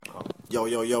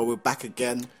Yo, we're back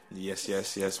again. Yes.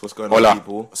 What's going on,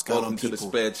 people? What's going Welcome on, to the people?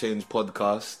 Spare Change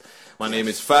podcast. My name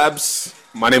is Fabs.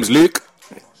 My name's Luke.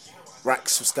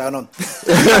 Rax, what's going on?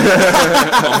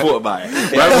 I thought about it.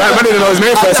 I didn't know his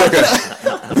name for a second.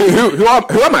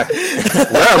 Who am I?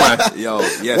 Where am I? Yo,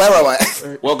 yes. Where am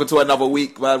I? Welcome to another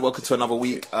week, man. Welcome to another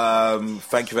week.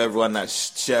 Thank you for everyone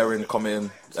that's sharing,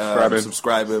 commenting,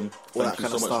 subscribing. Thank you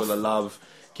so much for the love.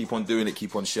 Keep on doing it.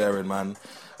 Keep on sharing, man.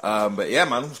 But yeah,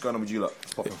 man, what's going on with you lot?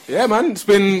 Yeah, man, it's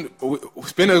been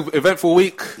an eventful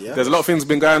week. Yeah. There's a lot of things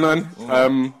been going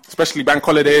on, especially bank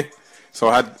holiday. So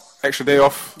I had extra day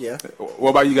off. Yeah.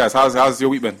 What about you guys? How's your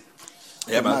week been?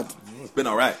 Yeah, man. It's been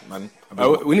alright, man.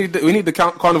 We need the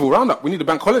Carnival roundup. We need the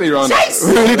bank holiday roundup. Yes!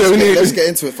 Let's get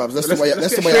into it, Fabs. Let's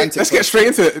get straight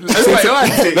into it.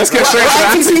 Let's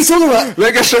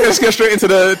get straight into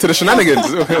the shenanigans.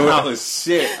 Oh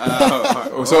shit!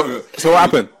 So what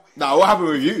happened? Nah, what happened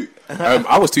with you?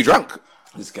 I was too drunk.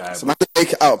 This guy. So I had to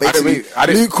make it out. Basically,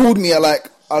 Luke called me at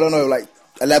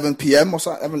 11 p.m. or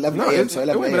something. 11 a.m. So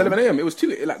 11 a.m. It was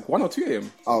 1 or 2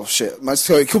 a.m. Oh shit!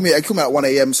 So he called me at 1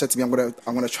 a.m. Said to me, "I'm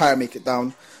gonna try and make it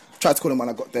down." Tried to call him when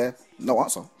I got there. No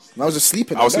answer. And I was just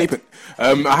sleeping. I was sleeping.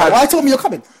 Why told me you're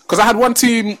coming? Because I had 1,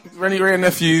 2 Rennie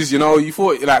nephews. You know, you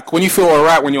thought like when you feel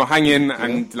alright when you're hanging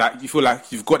and like you feel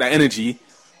like you've got that energy.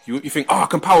 You think, I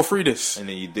can power through this. And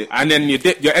then you dip. And then you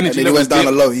dip, your energy and then levels you went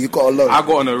down dip. a low. You got a low. I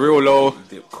got on a real low.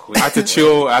 I had to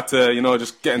chill. I had to,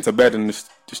 just get into bed and just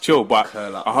chill. But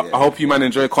I hope you, man,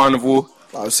 enjoy Carnival.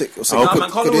 I was sick.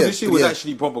 Carnival this year was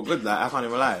actually proper good. Like, I can't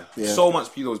even lie. Yeah. So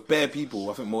much people, it was bare people,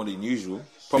 I think more than usual.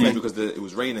 Probably because it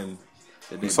was raining.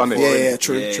 Sunday. Yeah,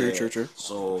 true.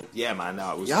 So, yeah, man,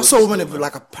 now it was Yeah, I saw a woman with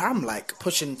like a pram, like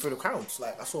pushing through the crowds.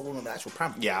 Like I saw a woman with an actual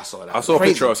pram. Yeah, I saw that. I saw a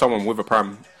picture of someone with a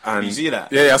pram. And you see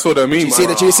that? Yeah, I saw the meme.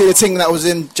 Did you see the thing that was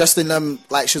in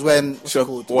like she was wearing what's it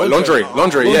called? What, lingerie,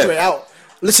 yeah. Out.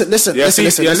 Listen,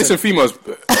 females.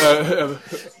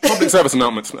 Public service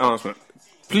announcement.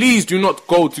 Please do not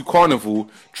go to Carnival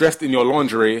dressed in your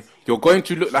lingerie. You're going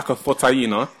to look like a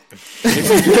fotaina.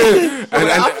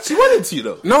 She wanted to,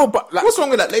 though. No, but what's wrong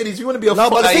with that, ladies? You want to be a fotaina?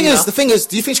 But the thing is,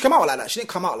 do you think she came out like that? She didn't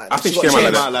come out like that. I think she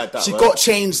came out like that. She got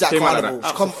changed that Carnival.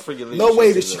 No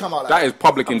way did she come out like that. That is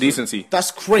public indecency. That's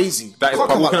crazy. That is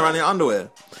walking around in underwear.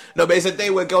 No, but it's a day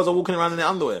where girls are walking around in their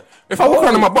underwear. If I walk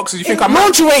around in my boxes, you think I'm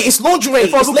lingerie? It's lingerie.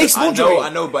 It's lace lingerie. I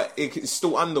know, but it's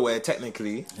still underwear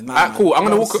technically. Cool. I'm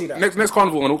gonna walk next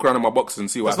Carnival. I'm gonna walk around in my boxes and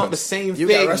see what happens. It's not the same thing. You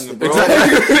get arrested, bro.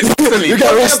 Exactly. You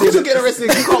get arrested. You get arrested.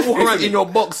 You can't walk around in your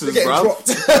boxes, bro. Dropped.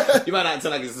 You might act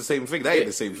like it's the same thing. That ain't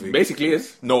the same thing. Basically, it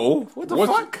is. No. What the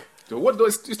fuck?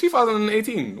 It's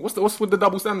 2018. What's with the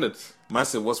double standards?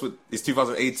 Massive. It's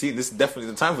 2018. This is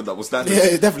definitely the time for double standards. Yeah,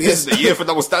 it definitely is. This is the year for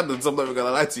double standards. I'm not even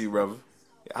gonna lie to you, bro.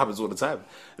 It happens all the time.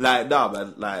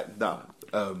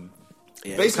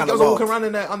 Yeah, basically, girls are walking around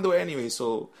in their underwear anyway.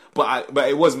 So, but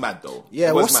it was mad though.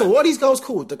 Yeah, what are these girls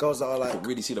called? The girls that are like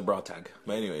really see the bra tag.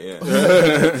 But anyway, yeah.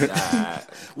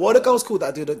 What are the girls called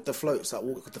that do the floats? That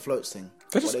walk with the floats thing?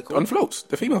 They're just on floats.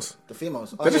 The females. The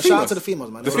females. They're just shout out to the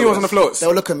females, man. The females on the floats.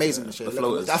 They'll look amazing this year. The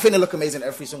floaters. I think they look amazing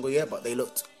every single year, but they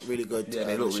looked really good. Yeah,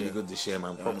 they look really good this year,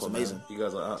 man. Yeah, it's amazing. Man. You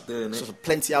guys are out doing it. So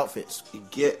plenty outfits. You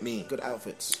get me. Good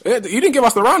outfits. Yeah, you didn't give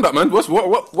us the roundup, man.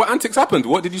 What antics happened?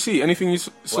 What did you see? Anything you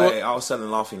saw? Well, I was selling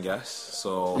laughing gas.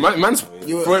 So man's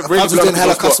Fabs was doing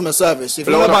hella customer service. If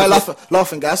you want to buy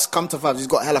laughing gas, come to Fabs. He's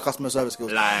got hella customer service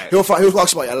skills. He'll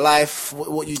ask about your life,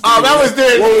 what you do. Oh, that was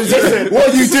doing.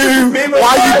 What you do?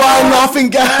 Why you buying laughing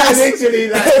gas? Literally,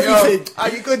 everything. Are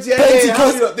you good? Yeah. How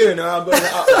you not doing? I'm going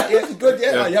out. Yeah, you good?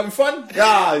 Yeah. Are you having fun?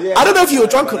 Yeah. I don't know if you were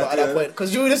drunk or not at that point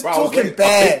because you were just talking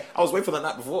bare. I was waiting for that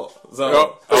night before,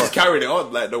 so I was carrying it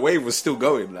on. Like the wave was still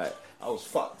going. Like I was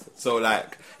fucked. So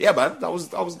like. Yeah, man. I was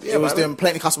doing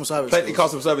plenty customer service.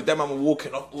 Them man were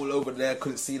walking up all over there.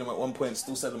 Couldn't see them at one point.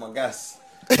 Still selling my gas.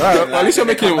 At least you're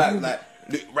making.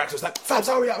 Rax was like, Fabs,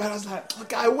 hurry up, man. I was like, oh,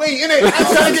 guy, wait, innit?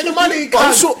 I'm trying to get the money.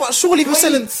 But surely we're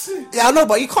selling. Yeah, I know,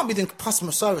 but you can't be doing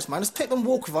customer service, man. Just take them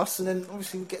walk with us, and then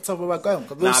obviously we get to where we're going.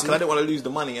 Because I didn't want to lose the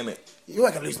money, innit? You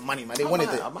weren't gonna lose the money, man. They wanted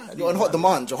it. You're on hot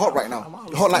demand. You're hot right now.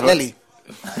 You're hot like Nelly.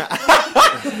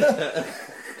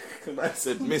 I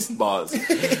said missed bars.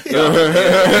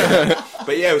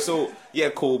 But yeah,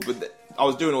 cool. But I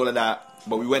was doing all of that.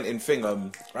 But we went in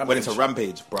went into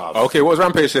Rampage, bruv. Okay, what was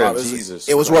Rampage then? Jesus.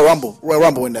 It was Royal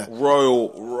Rumble in there. Royal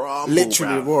Rumble.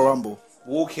 Literally Royal Rumble.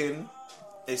 Walk in.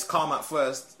 It's calm at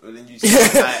first, but then you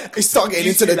see like it's start getting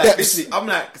into the depths. I'm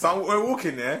like, because we're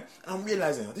walking there, and I'm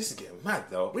realizing, this is getting mad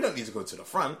though. We don't need to go to the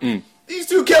front. These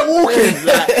two kept walking,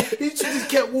 these two just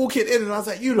kept walking in, and I was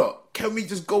like, you lot, can we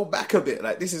just go back a bit?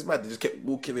 Like, this is mad. They just kept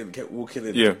walking in.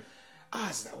 Yeah. I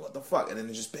was like, what the fuck? And then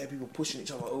there's just bare people pushing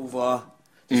each other over,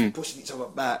 pushing each other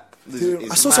back.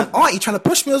 Dude, I saw some auntie trying to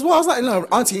push me as well. I was like, no,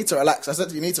 auntie, you need to relax. I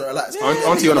said, you need to relax. Yeah.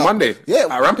 Auntie on a Monday? Yeah.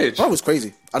 At Rampage? That was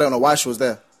crazy. I don't know why she was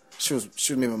there. She was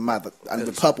even mad. And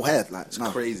the purple hair, like, it's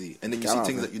crazy. And then you see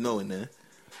things that you know in there.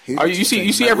 You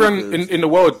see everyone in the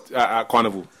world at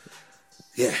Carnival.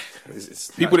 Yeah. It's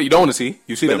people that you don't want to see,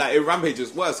 you see them. But like in Rampage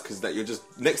it's worse because like, you're just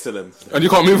next to them. And you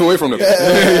can't move away from them. Yeah,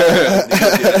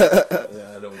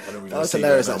 I don't really that was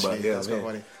hilarious actually. Yeah, that's quite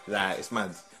funny. Like, it's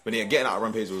mad. But yeah, getting out of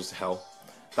Rampage was hell.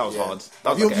 That was hard.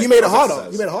 That was you made it harder.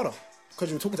 You made it harder. Because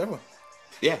you were talking to everyone.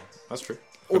 Yeah, that's true.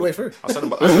 All the way through. I said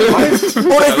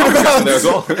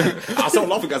I saw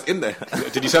laughing guys in there.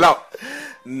 Did you sell out?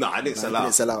 No, I didn't sell out. You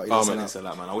didn't sell out. I didn't sell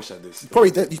out, man. I wish I did.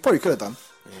 You probably could have done.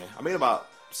 Yeah, I made about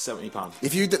 £70.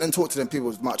 If you didn't talk to them people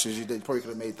as much as you did, you probably could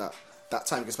have made that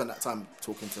time. You could spend that time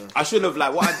talking to. I should have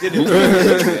what I did.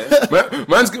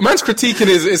 Man's critiquing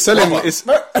is selling his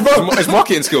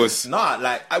marketing skills.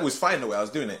 Nah, I was fine the way I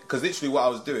was doing it because literally what I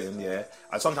was doing,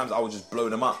 sometimes I would just blow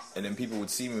them up and then people would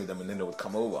see me with them and then they would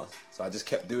come over. So I just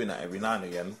kept doing that every now and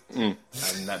again, and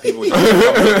people would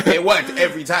it worked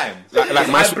every time. Like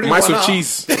mice with cheese.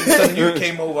 Some new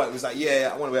came over. It was like, I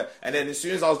want to wear. And then as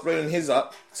soon as I was blowing his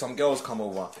up, some girls come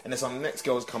over, and then some next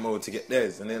girls come over to get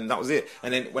theirs, and then that was it.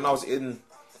 And then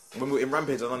when we were in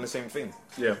Rampage, I done the same thing.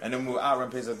 Yeah. And then when we were out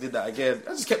Rampage, I did that again. I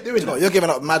just kept doing it. You're giving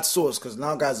up mad sauce because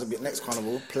now guys will be next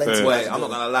Carnival. Plenty. Wait, I'm not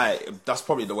gonna lie. That's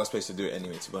probably the worst place to do it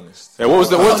anyway. To be honest. Yeah. What was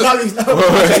the? I'll tell you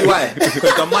why.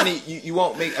 Because the money, you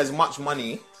won't make as much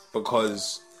money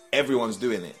because everyone's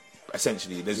doing it.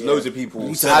 Essentially, there's loads of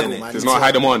people selling it. There's not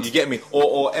high demand. You get me?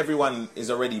 Or everyone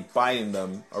is already buying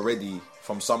them already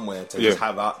from somewhere to just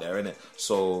have out there, innit?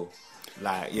 So,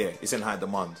 it's in high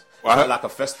demand. Well, it's like a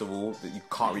festival that you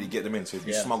can't really get them in. So if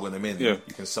you smuggle them in, you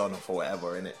can sell them for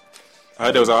whatever, innit? I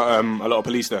heard there was a lot of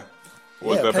police there.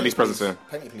 What was the police presence there?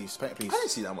 Plenty police. I didn't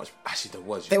see that much. Actually, there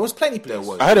was. There was plenty police.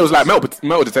 I heard there was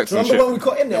metal detectors and shit. Remember when we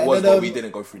got in there? There was, but we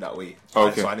didn't go through that way.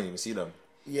 Okay. So I didn't even see them.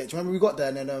 Yeah, do you remember we got there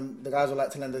and then the guys were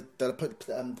like telling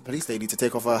the police lady to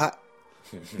take off her hat?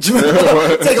 Do you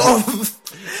remember? Take it off!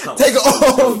 Take it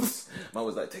off! Man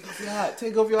was like, take off your hat,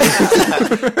 take off your hat.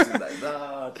 She's like,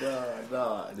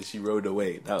 nah. And then she rode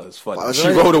away. That was funny. She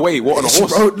rode away? What, on a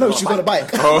horse? She got a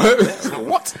bike.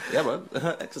 What? Yeah, man.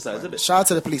 Exercise, isn't it? Shout out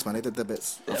to the police, man. They did their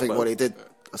bits. I think what they did.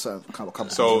 So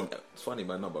it's funny,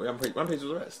 man. No, but Rampage was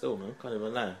alright still, man. Can't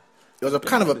even lie. It was a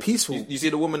kind of a peaceful. You see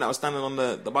the woman that was standing on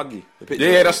the buggy?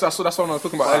 Yeah, that's what I was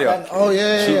talking about earlier. Oh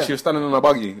yeah. She was standing on a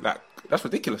buggy. That's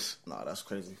ridiculous. No, that's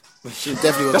crazy. She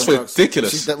definitely was. That's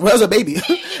ridiculous. Where's her baby?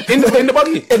 in the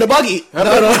buggy. In the buggy.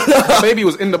 Her baby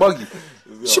was in the buggy.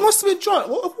 She must have been drunk.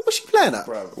 What was she playing at?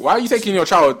 Why are you taking your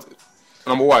child?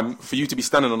 Number one, for you to be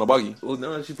standing on a buggy. Well,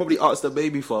 no, she probably asked the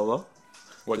baby father.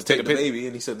 What, to take the baby,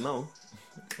 and he said no.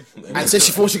 And said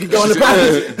she thought she could go on the ground.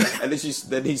 And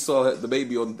then he saw the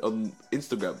baby on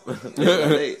Instagram.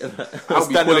 I'll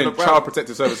be calling Child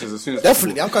Protective Services as soon as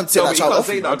definitely, I'm going to take that child off.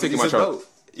 I'm taking my child.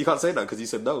 You can't say that because you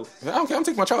said no. Yeah, okay, I'm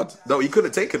taking my child. No, you could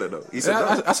have taken it though. He said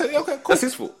no. I said, okay, cool. That's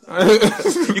his fault.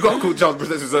 You can't call Child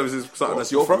Protective Services something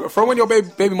that's your fault. From when your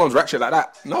baby mom's ratchet like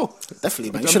that, no.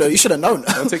 Definitely, man. You should have known.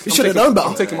 You should have known better.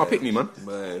 I'm taking my pick me, man.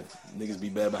 Man, niggas be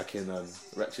barebacking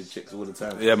ratchet chicks all the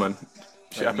time. Yeah, man.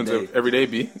 Shit happens every day,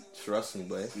 B. Trust me,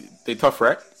 boy. They tough,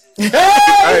 right?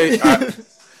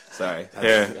 Sorry. I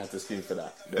had to scream for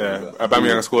that. Yeah.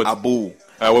 Aubameyang scored. Abu.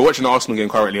 We're watching the Arsenal game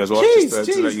currently as well.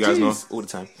 Just to let you guys know. All the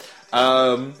time.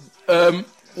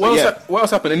 What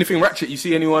else happened? Anything ratchet? You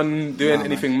see anyone doing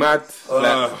anything mad?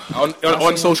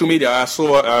 On social media, I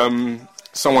saw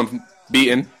someone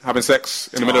beating, having sex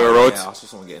in the middle of the road. Yeah, I saw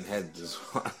someone getting head.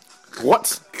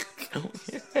 What?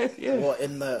 Yeah. What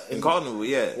in Carnival?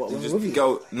 Yeah. What, they just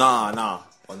go on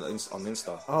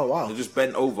Insta. Oh wow. They just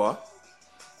bent over.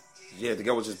 Yeah, the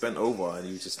girl was just bent over and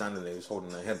he was just standing there. He was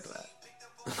holding her head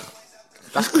like.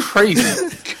 That's crazy.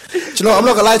 Do you know what? I'm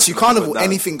not gonna lie to you. Carnival,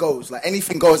 anything goes. Like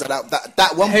anything goes. At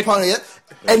that one point,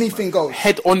 anything goes.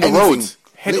 Head on the road.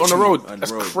 Head on the road.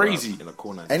 That's crazy. In a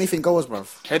corner. Anything goes,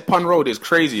 bruv. Head pun road is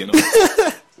crazy, you know.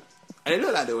 And it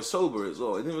looked like they were sober as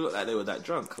well. It didn't even look like they were that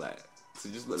drunk. Like, so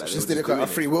it just looked like just they did were it out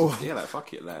of free will. Yeah, like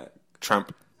fuck it, like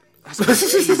tramp. That's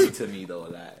crazy to me though.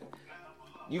 Like,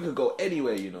 you could go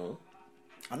anywhere, you know.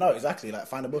 I know exactly. Like,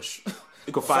 find a bush.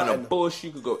 You could find a bush.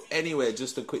 You could go anywhere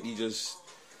just to quickly just.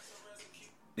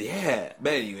 Yeah,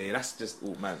 but anyway, that's just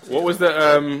man. What was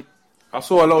the? I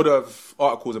saw a load of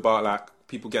articles about like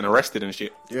people getting arrested and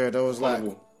shit. Yeah, there was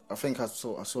Carnival. I think I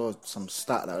saw some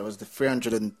stat that it was the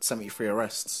 373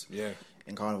 arrests. Yeah,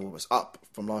 in Carnival was up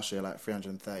from last year, like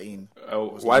 313.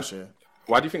 Why do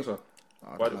you think so?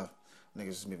 niggas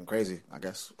just moving crazy, I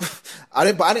guess. I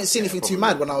didn't see anything too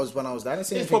mad when I was there. I didn't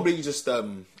see anything. It's probably just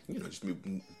just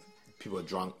moving. People are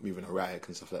drunk, moving erratic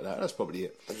and stuff like that. That's probably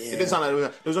it. Yeah. It didn't sound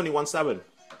like there was only one stabbing.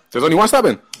 There's only one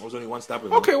stabbing? There was only one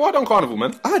stabbing. Okay, well done, Carnival,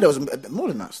 man. I heard there was a bit more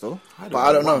than that still. But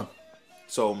I don't know.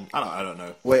 So, I don't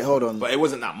know. Wait, hold on. But it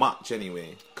wasn't that much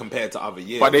anyway, compared to other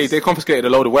years. But they confiscated a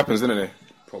load of weapons, didn't they?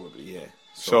 Probably, yeah.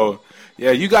 So,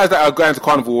 yeah, you guys that are going to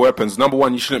Carnival with weapons, number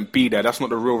one, you shouldn't be there. That's not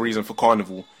the real reason for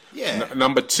Carnival. Yeah.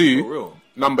 Number two,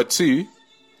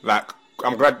 like,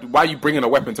 I'm glad. Why are you bringing a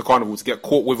weapon to Carnival to get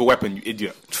caught with a weapon, you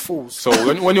idiot? Fools. So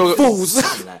when you're fools,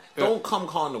 don't come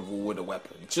Carnival with a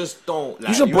weapon. Just don't. Like,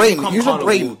 use your brain. Use your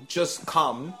brain. Just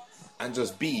come and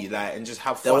just be like and just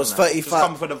have fun. There was 35, just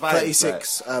come for the vibes,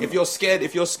 36. Like. If you're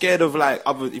scared of like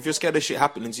if you're scared of shit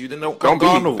happening to you, then don't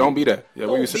be there. Yeah,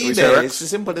 don't be there. It's as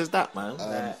simple as that, man.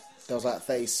 There was like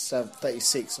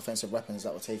 36 offensive weapons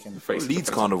that were taken.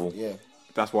 Leeds Carnival. Yeah,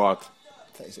 that's wild.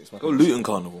 36 weapons. Go Luton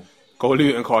Carnival. Go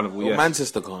Luton Carnival, yeah.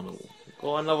 Manchester Carnival.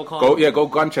 Go another Carnival. Go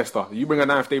Gunchester. You bring a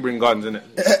knife, they bring guns, innit?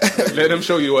 Let them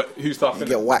show you who's tough. You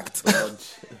get whacked.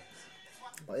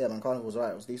 But yeah, man, Carnival's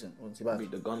alright. It was decent. It wasn't too bad. Beat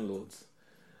the gun lords.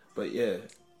 But yeah,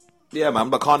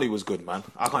 man. But Carnival was good, man.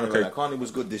 I can't remember. Carnival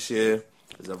was good this year.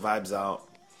 There's the vibes out.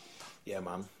 Yeah,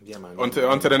 man. On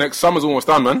to the next. Summer's almost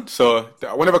done, man. So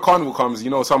whenever Carnival comes, you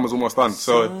know summer's almost done.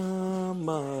 So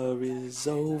summer is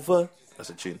over. That's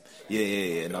a tune.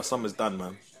 Yeah. Now summer's done,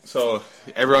 man. So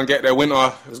everyone get their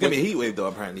winter. There's gonna be a heat wave though,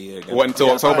 apparently. Yeah, went until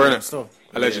October, innit?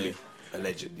 Allegedly.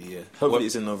 Allegedly, yeah. Hopefully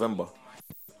it's in November.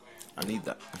 I need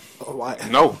that. Oh, why?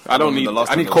 No, I don't need.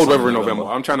 I need cold weather in November.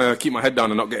 I'm trying to keep my head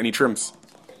down and not get any trims.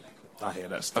 I hear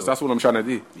that. That's what I'm trying to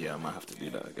do. Yeah, I might have to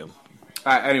do that again.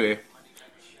 Alright, anyway,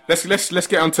 let's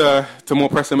get on to more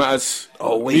pressing matters.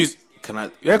 Oh wait, can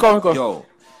I? Yeah, go on. Yo,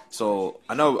 so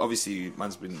I know obviously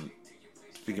man's been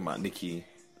speaking about Nicki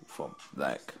for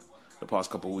like the past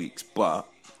couple of weeks, but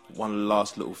one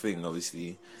last little thing,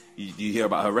 obviously, you hear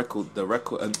about her record,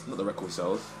 not the record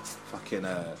sales, fucking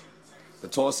the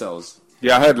tour sales.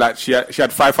 Yeah, I heard like she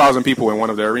had 5,000 people in one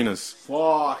of the arenas.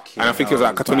 Fucking and I think it was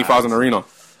like a 20,000 arena.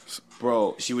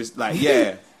 Bro, she was like,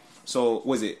 yeah. So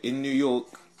was it in New York?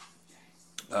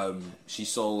 She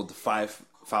sold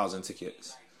 5,000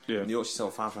 tickets. Yeah. In New York, she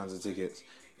sold 5,000 tickets.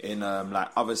 In like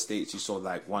other states, she sold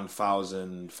like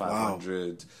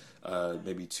 1,500,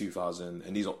 maybe 2,000,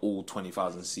 and these are all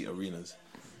 20,000 seat arenas.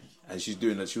 And she was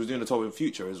doing the tour with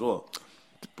Future as well.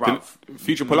 Bruv,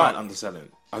 Future pulled out. Underselling.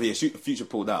 Oh yeah, Future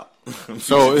pulled out.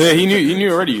 So yeah, he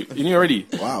knew already.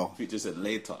 Wow. Future said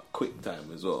later, quick time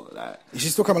as well. Like, is she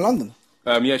still coming to London?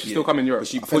 Yeah, she's still coming Europe. But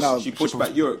she pushed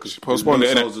back Europe because she postponed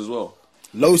it sales as well.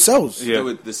 Low sales.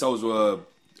 Yeah, the sales were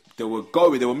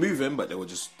moving, but they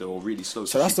were really slow.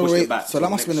 So that's the way. So that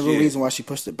must have been the real reason why she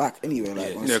pushed it back anyway.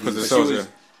 Like, yeah, because the sales. Yeah.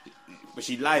 But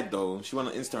she lied though. She went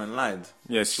on Insta and lied.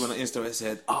 Yes. She went on Insta and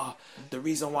said, the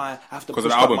reason why I have to push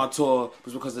back my tour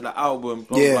was because of the album.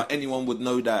 Yeah. Anyone would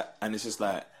know that. And it's just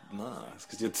like, nah. It's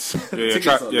because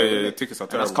your tickets are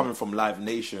terrible. And that's coming from Live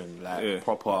Nation. Like,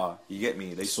 proper, you get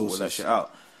me? They sort all that shit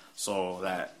out. So,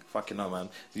 like, fucking no, man.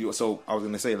 So, I was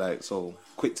going to say, like,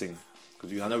 quick thing.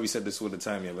 Because I know we said this all the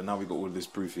time, yeah, but now we got all this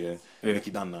proof, yeah.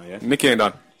 Nicki done now, yeah? Nicki ain't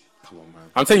done. Come on, man.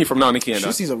 I'm telling you from now, Nicki ain't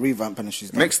done. She sees a revamp and she's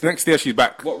done. Next year she's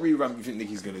back. What revamp do you think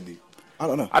Nicki's going to do? I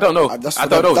don't know. I don't know. That's for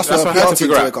her to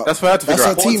figure out. That's for her to figure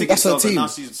out. That's her team. Now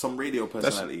she's some radio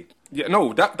personality. Yeah,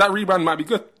 no, that rebrand might be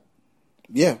good.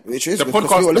 Yeah, which is the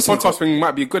podcast thing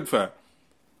might be good for her.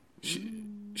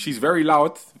 She's very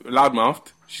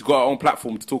loudmouthed. She's got her own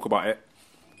platform to talk about it.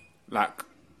 Like,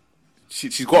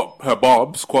 she's got her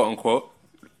barbs, quote unquote.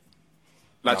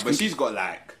 Like, but she's got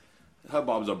like her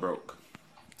barbs are broke.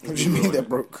 What do you mean they're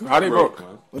broke? How they broke?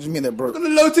 Man. What do you mean they're broke? Look at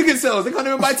the low ticket sales. They can't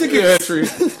even buy tickets. Yeah, true.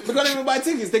 They can't even buy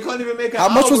tickets. They can't even make an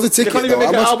album. How much was the ticket? They can't even make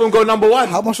an album go number one.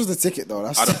 How much was the ticket though?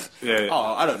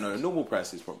 I don't know. Normal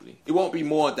prices probably. It won't be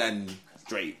more than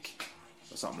Drake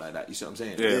or something like that. You see what I'm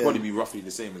saying? Yeah. It'll probably be roughly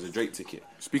the same as a Drake ticket.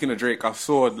 Speaking of Drake, I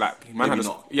saw like he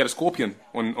had a scorpion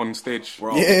on stage.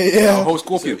 Bro. Yeah. A whole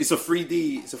scorpion. It's a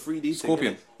 3D. It's a 3D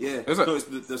scorpion. Thing, yeah. Is it? No,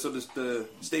 the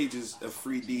stage is a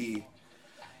 3D.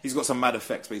 He's got some mad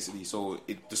effects basically, so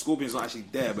the scorpion's not actually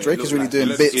there. But Drake is really doing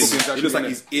bits. It looks like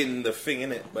he's in the thing,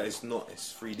 innit? But it's not.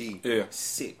 It's 3D. Yeah.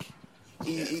 Sick.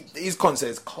 His concert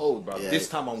is cold, bro. Yeah. This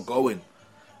time I'm going.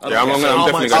 I'm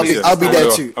definitely going to I'll be there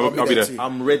too. I'll be there.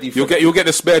 I'm ready. You'll get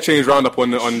the spare change round up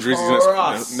on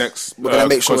Drizzy's next. We're gonna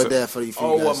make sure we're there for you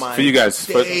guys.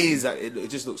 For you guys. It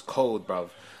just looks cold,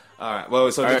 bro. All right.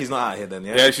 Well, so Nicki's not out here then,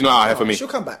 yeah? Yeah, she's not out here for me. She'll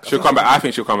come back. I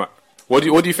think she'll come back. What do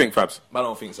you think, Fabs? I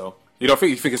don't think so. You don't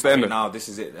think? You think it's the end? No, this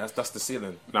is it. That's the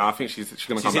ceiling. Nah, I think she's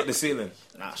gonna come She's hit back. the ceiling.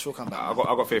 Nah, she'll come back. I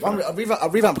got faith in her. A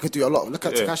revamp could do a lot. Look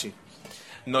at Tekashi.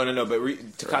 No, but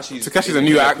Tekashi's a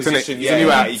new act, isn't it? He's a new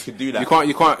act. You could do that. You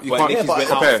can't. Nicki's but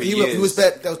been out for he years. was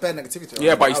there was bare negativity.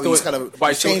 Yeah, but he's still. He's kind of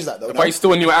changed that though. But he's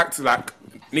still a new act. Like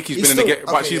Nicki's He's been in the game,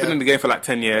 still- but okay, she's been yeah. in the game for like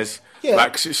 10 years. Yeah.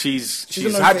 Like she's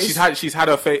in her phase. she's had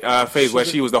her phase where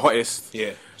she was the hottest.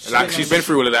 Yeah. Like she's been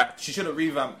through all of that. She should have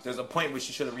revamped. There's a point where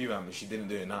she should have revamped, and she didn't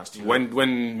do it. Now When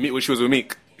she was with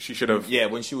Meek, she should have. Yeah,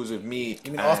 when she was with me.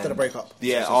 You mean after the breakup?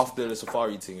 Yeah, after the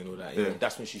Safari thing and all that. Yeah. Yeah.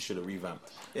 That's when she should have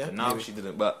revamped. Yeah, But now she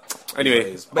didn't. But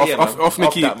Anyway, But yeah, man, off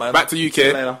Nicki, that, man. back to See you UK.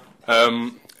 later.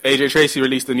 AJ Tracy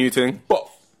released a new thing.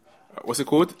 What's it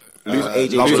called?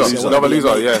 AJ Lover Tracy, Loser. I Lover wanna be a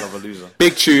Loser, mate. yeah. Love a loser.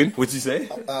 Big tune. What'd you say?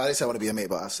 I didn't say I want to be a mate,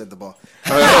 but I said the bar.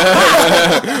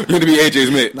 You're going to be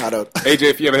AJ's mate. Nah, I don't. AJ,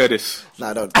 if you ever heard this.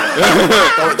 Nah, don't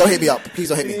hit me up. Please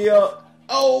don't hit me.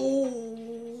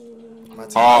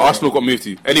 Arsenal got moved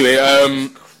to you. Anyway,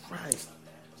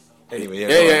 Anyway,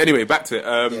 anyway, back to it.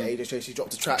 AJ Tracy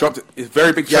dropped a track. Dropped it. It's a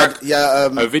very big track.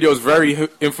 Her video is very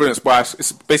influenced by,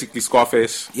 it's basically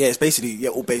Scarface. Yeah, it's basically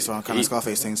all based on kind of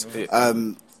Scarface things.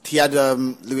 He had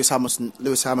Lewis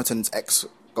Hamilton's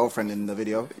ex-girlfriend in the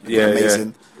video. Yeah,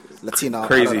 amazing. Latina.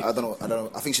 Crazy. I don't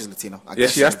know. I think she's Latina. I Yeah,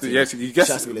 guess she has she's to. Latina. Yeah, you guess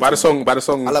She has to be by the Latina.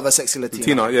 song. I love her sexy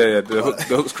Latina. Yeah. The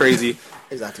hook's crazy.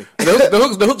 Exactly.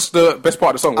 The hook's the best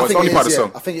part of the song. Well, it's the only part of the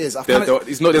song. I think it is.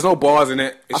 There's no bars in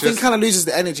it. I think it kind of loses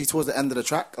the energy towards the end of the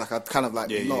track. Like I kind of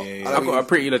like not. I've got a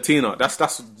pretty Latina. That's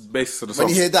the basis of the song.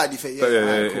 When you hear that, you think, Yeah,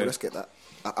 cool, yeah. let's get that.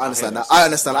 I understand that. I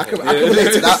understand. I can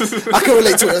relate to that. I can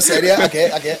relate to what you're saying. Yeah, I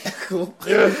get. Cool.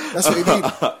 That's what you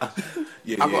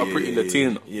mean. I've got a pretty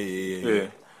Latina. Yeah.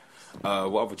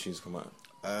 What other tunes come out?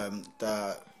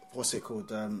 What's it called?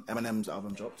 Eminem's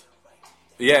album dropped.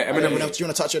 Yeah, Do Eminem. you want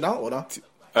to touch it now or not?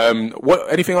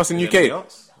 What? Anything else in UK Anything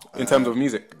else? in terms of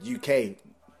music? UK.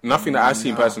 Nothing that I've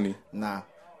seen personally. Nah.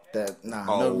 They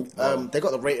Oh,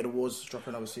 got the Rated Awards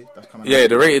dropping obviously. That's coming. Yeah,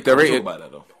 the rated. We'll talk about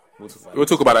that though. We'll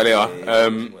talk about that later. We'll talk about that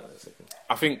in a second.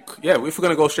 I think, if we're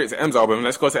gonna go straight to M's album,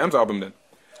 let's go to M's album then.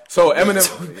 So Eminem,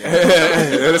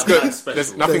 let's go.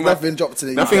 There's nothing dropped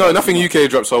today. Nothing UK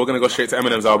dropped, so we're gonna go straight to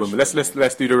Eminem's album. Let's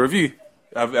do the review.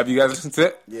 Have you guys listened to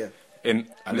it? Yeah.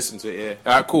 I listened to it.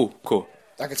 Yeah. Cool.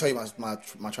 I can tell you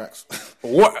my tracks.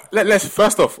 Let's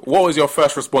first off, what was your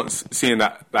first response seeing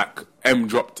that like M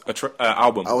dropped a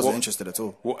album? I wasn't interested at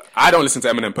all. I don't listen to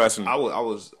Eminem personally.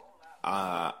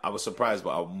 I was surprised, but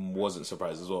I wasn't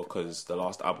surprised as well because the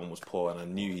last album was poor, and I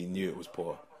knew he knew it was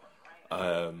poor.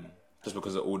 Just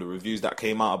because of all the reviews that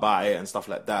came out about it and stuff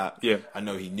like that. Yeah. I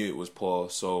know he knew it was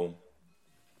poor, so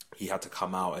he had to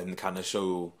come out and kind of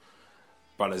show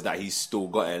brothers that he's still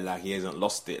got it, like he hasn't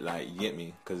lost it, like, you get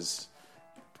me? Because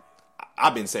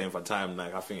I've been saying for time,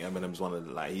 like, I think Eminem's one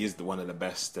of the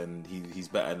best, and he's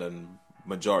better than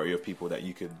majority of people that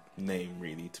you could name,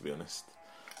 really, to be honest.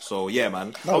 So yeah,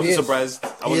 man, I wasn't surprised.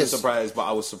 I wasn't surprised, but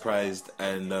I was surprised,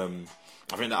 and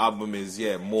I think the album is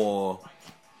more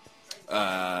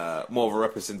of a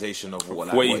representation of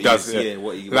what he does,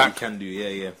 what he can do.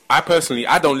 Yeah.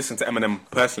 I don't listen to Eminem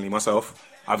personally myself.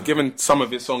 I've given some of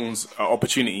his songs an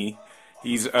opportunity.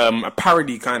 He's a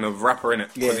parody kind of rapper in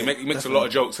it because he makes a lot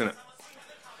of jokes in it.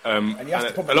 And you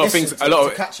have to a lot of things.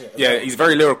 to catch it. Yeah, he's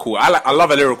very lyrical. I love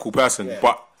a lyrical person,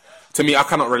 but to me, I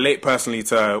cannot relate personally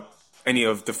to any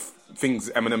of the things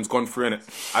Eminem's gone through in it.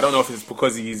 I don't know if it's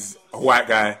because he's a white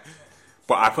guy,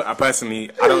 but I personally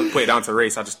don't put it down to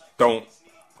race. I just don't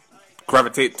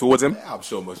gravitate towards him. I'm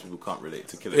sure most people can't relate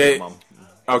to killing their mum.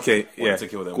 Okay, Want to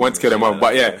kill them. Want to kill their mum,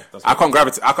 but I can't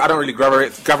gravitate. I don't really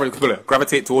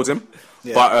gravitate towards him.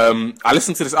 Yeah. But I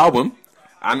listened to this album,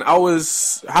 and I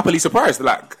was happily surprised.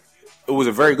 Like, it was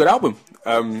a very good album.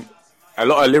 A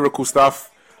lot of lyrical stuff.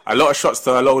 A lot of shots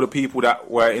to a lot of the people that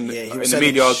were in the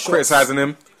media criticising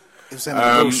him. He was sending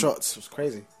real shots. It was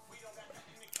crazy.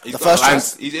 The first track,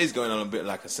 he is going on a bit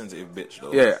like a sensitive bitch,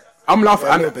 though. Yeah, I'm laughing,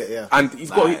 a little bit, and he's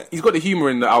got the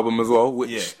humor in the album as well,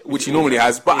 which he normally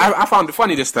has. But I found it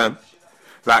funny this time.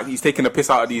 Like, he's taking the piss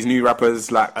out of these new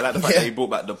rappers. Like, I like the fact that he brought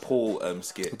back the Paul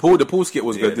skit. The Paul skit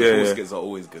was good. The Paul skits are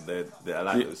always good. I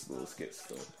like those little skits.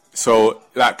 So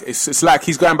like, it's like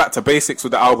he's going back to basics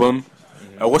with the album.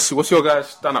 What's your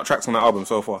guys' standout tracks on the album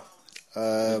so far?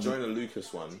 Joyner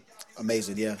Lucas one.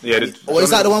 Amazing, yeah. Is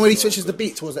that the one where he switches the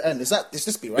beat towards the end? Is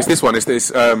this beat, right? It's this one. It's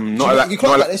this. Not like.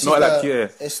 It's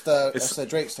the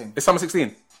Drake's thing. It's Summer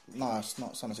 16. No, it's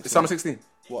not Summer 16. It's Summer 16.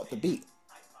 What, the beat?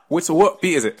 What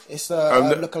beat is it? It's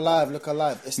Look Alive. It's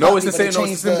the same. No, it's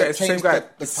the same guy.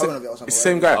 It's the tone of it or something. It's the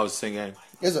same guy. I was singing.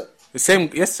 Is it? The same.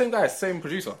 Yes, same guy. Same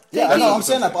producer. Yeah, I know. I'm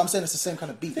saying that, but I'm saying it's the same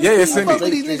kind of beat. Yeah, it's the same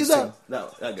beat. These niggas out.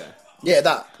 That guy. Yeah,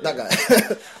 that guy.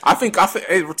 I think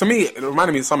to me it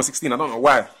reminded me of Summer 16. I don't know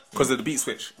why, because of the beat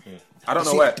switch. I don't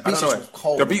know why. The beat switch was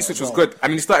cold. The beat switch was good,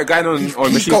 and he started going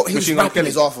on Machine Gun Kelly.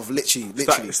 His off of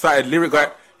literally. Started lyric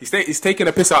guy. He's taking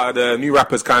a piss out of the new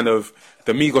rappers, kind of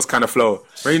the Migos kind of flow.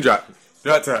 Raindrop.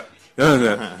 So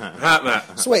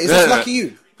wait, is this Lucky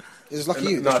You? Is this Lucky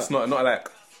You? No, it's not like.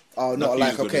 Oh, not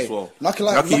like, okay. Well. Lucky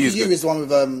You is the one with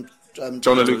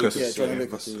Jonah Lucas. Yeah, Jonah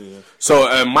Lucas.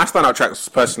 So my standout tracks,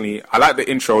 personally, I like the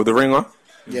intro, The Ringer.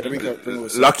 Yeah, the Ringer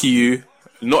was Lucky You,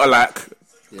 Not Alike,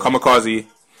 Kamikaze,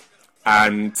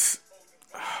 and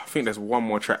I think there's one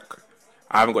more track.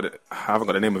 I haven't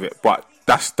got the name of it, but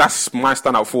that's my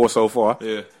standout 4 so far.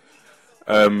 Yeah.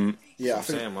 Yeah, I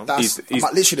think that's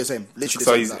literally the same.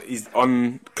 So he's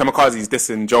on Kamikaze. He's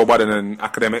dissing Joe Budden and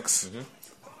Academics.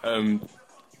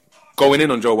 Going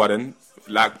in on Joe Budden,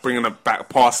 like bringing back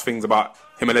past things about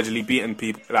him allegedly beating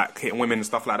people, like hitting women and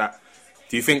stuff like that.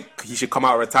 Do you think he should come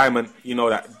out of retirement? You know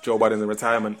that Joe Budden's in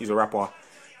retirement. He's a rapper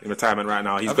in retirement right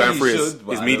now. He's going through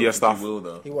his media stuff.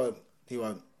 He won't.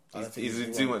 He's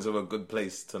in too much of a good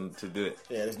place to do it.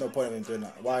 Yeah, there's no point in him doing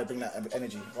that. Why bring that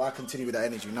energy? Why continue with that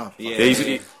energy? No. Yeah,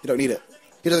 you don't need it.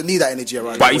 He doesn't need that energy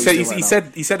around. But he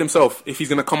said himself, if he's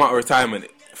gonna come out of retirement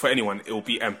for anyone, it will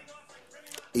be M.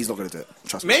 He's not gonna do it.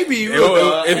 Trust me. Maybe he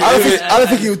will. I don't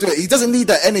think he will do it. He doesn't need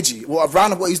that energy.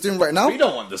 Around what he's doing right now. We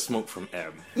don't want the smoke from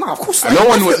M. No, of course not. No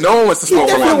one wants the smoke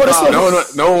from M.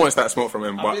 No one wants that smoke from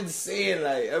him. I've been saying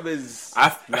like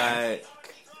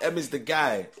M is the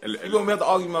guy. You want me to have the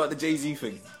argument about the Jay-Z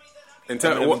thing? In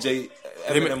terms of what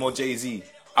Eminem or Jay-Z?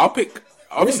 I'll pick.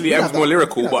 Obviously, M's more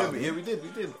lyrical, but yeah, we did.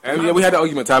 We had that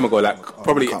argument time ago, like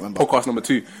probably podcast number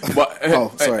 2. But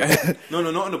sorry, no,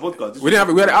 not on the podcast. We had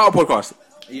it out of podcast.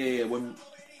 Yeah. I can't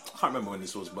remember when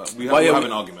this was, but we had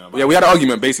an argument. About we had an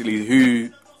argument basically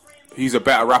who's a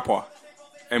better rapper,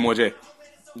 M or J.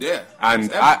 Yeah,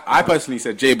 and I personally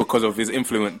said J because of his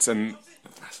influence and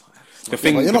the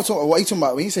thing. You're not talking. What are you talking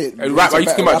about when you say rap? Are you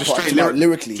talking about just straight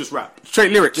lyrically? Just rap,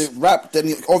 straight lyrics. Rap.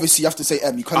 Then obviously you have to say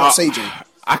M. You cannot say J.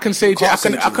 I can say J. I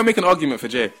can make an argument for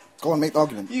J. Go on, make the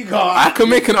argument. You can't. I can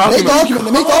make an argument.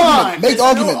 Make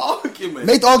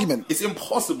the argument. It's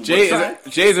impossible. Jay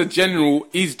is a general.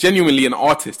 He's genuinely an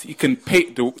artist. He can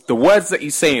paint the words that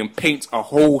he's saying paint a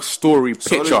whole story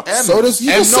picture. So does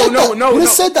you just said that. You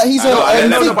just said that he's a.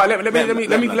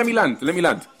 Let me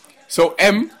land. So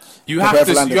M. You have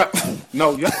to.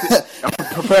 You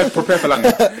have to prepare for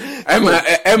London.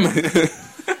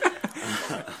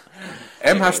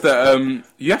 M has to.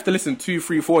 You have to listen 2,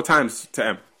 3, 4 times to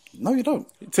M. No, you don't.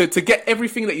 To get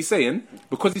everything that he's saying,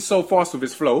 because he's so fast with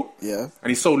his flow. Yeah. And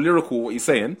he's so lyrical what he's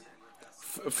saying.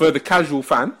 For the casual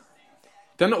fan,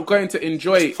 they're not going to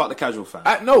enjoy. Fuck the casual fan.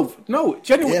 No,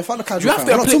 genuinely. Yeah, fuck the casual fan.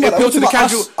 You have to appeal to the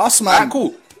casual. Us, man.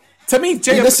 Cool. To me,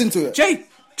 Jay. You listen to it. Jay.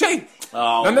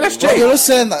 Oh, nonetheless, Jay. You're not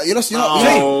saying that. You're not.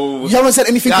 You haven't said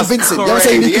anything convincing. You haven't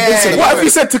said anything convincing. What have you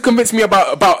said to convince me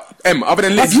about M? Other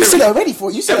than you said it already.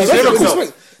 You said it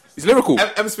already. He's lyrical.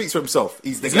 M speaks for himself.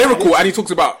 He's lyrical, and he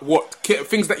talks about what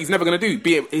things that he's never going to do.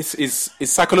 Be it his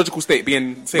psychological state,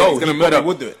 he's going to murder. He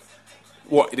would do it.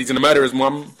 What? He's going to murder his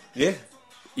mum. Yeah.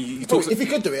 He talks. If he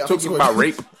could do it, talks about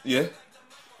rape. Yeah.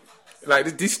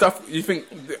 Like this stuff, you think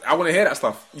I want to hear that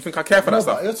stuff? You think I care for that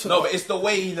stuff? No, but it's the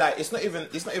way. Like it's not even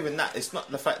that. It's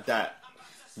not the fact that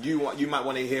you might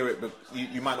want to hear it, but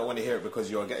you might not want to hear it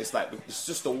because you're. It's like it's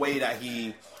just the way that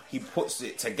he puts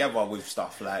it together with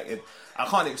stuff. Like I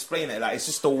can't explain it. Like it's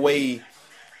just the way.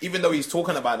 Even though he's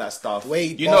talking about that stuff,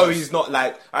 he's not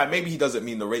like. Maybe he doesn't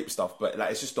mean the rape stuff, but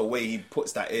like it's just the way he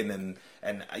puts that in and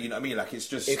you know what I mean. Like it's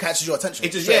just it catches your attention.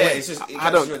 It just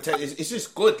It's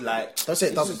just good. Like don't say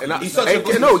it doesn't. He's such a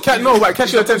good.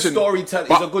 Catch your attention. Storyteller.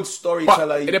 He's a good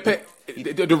storyteller.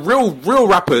 The real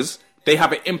rappers, they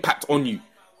have an impact on you.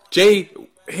 Jay,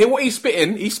 hear what he's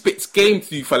spitting. He spits game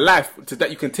to you for life that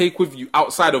you can take with you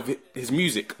outside of his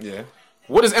music. Yeah.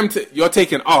 What is you're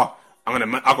taking? I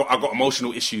got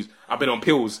emotional issues. I've been on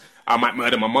pills. I might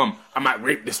murder my mum. I might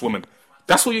rape this woman.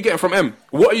 That's what you're getting from M.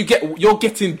 What are you getting? You're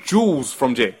getting jewels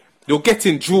from J. You're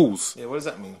getting jewels. Yeah, what does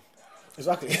that mean?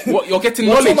 Exactly. What you're getting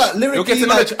knowledge. You're getting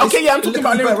knowledge. Okay, yeah, I'm talking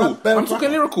about lyrical. I'm talking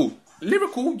lyrical.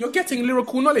 Lyrical. You're getting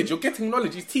lyrical knowledge. You're getting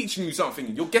knowledge. He's teaching you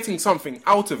something. You're getting something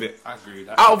out of it. I agree with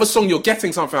that. Out of a song, you're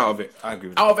getting something out of it. I agree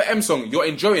with that. Out of an M song, you're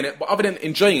enjoying it. But other than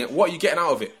enjoying it, what are you getting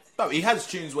out of it? No, he has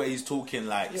tunes where he's talking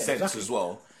sense as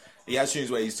well. He has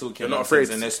tunes where he's talking. You're not afraid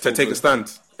to take a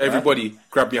stand. Everybody,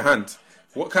 grab your hand.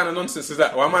 What kind of nonsense is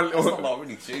that? Why am I? That's not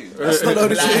really true. That's not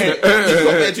really true. He's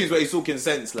got better tunes where he's talking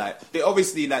sense. Like they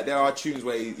obviously there are tunes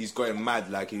where he's going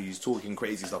mad, like he's talking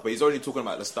crazy stuff. But he's only talking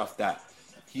about the stuff that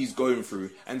he's going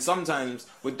through. And sometimes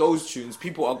with those tunes,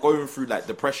 people are going through like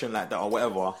depression like that or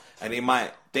whatever, and they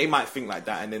might think like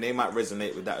that, and then they might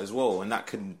resonate with that as well, and that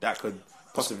could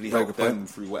possibly help them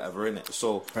through whatever, innit?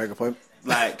 So very good point.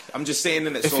 Like, I'm just saying,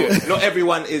 innit? So not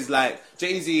everyone is like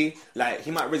Jay-Z. Like, he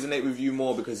might resonate with you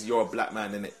more because you're a black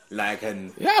man, innit? Like,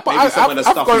 and yeah, but maybe some of the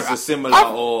stuff is similar,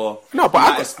 or no, but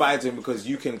might aspire to him because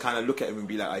you can kind of look at him and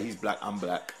be like, oh, he's black, I'm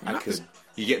black.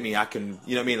 You get me? I can,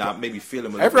 you know what I mean? Like, maybe feel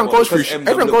him. Everyone goes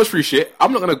through shit.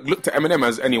 I'm not gonna look to Eminem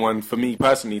as anyone for me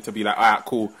personally to be like, alright,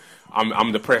 cool.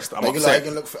 I'm depressed. I'm upset.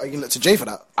 You can look to Jay for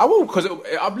that. I will, because it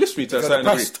uplifts me to a certain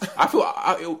degree.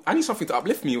 I need something to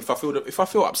uplift me if I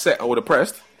feel upset or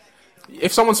depressed.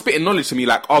 If someone's spitting knowledge to me,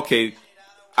 like, okay,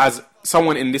 as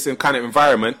someone in this kind of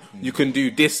environment, you can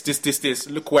do this.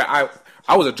 Look where I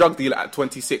was a drug dealer at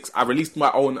 26. I released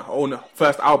my own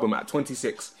first album at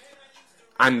 26,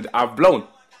 and I've blown.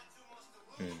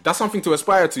 That's something to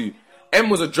aspire to. M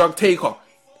was a drug taker.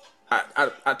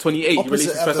 At 28, he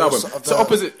released his first album.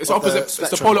 It's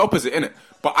the polar opposite, innit?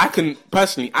 But I can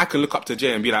look up to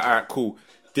Jay and be like, alright, cool.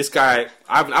 This guy,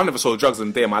 I've never sold drugs in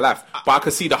a day in my life, but I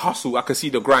can see the hustle, I can see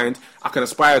the grind, I can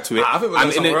aspire to it. I think we're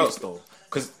going somewhere else though.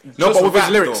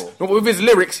 But with his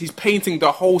lyrics, he's painting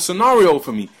the whole scenario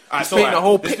for me. He's painting the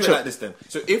whole picture. Like this then.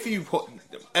 So if you put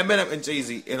Eminem and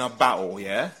Jay-Z in a battle,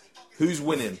 yeah, who's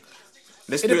winning?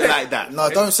 Let's do it like that. No,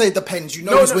 don't say it depends. You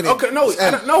know who's winning. Okay,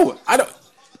 I don't.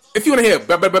 If you want to hear like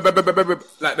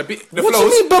the beat, the what flows,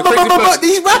 do you mean?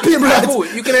 He's rapping, man. Cool.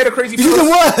 You can hear the crazy flows. Use the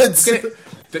words.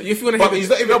 If you want to hear, he's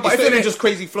not even just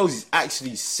crazy flows. He's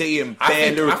actually saying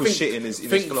bare lyrical shit in his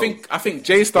flow. I think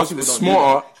Jay stuff is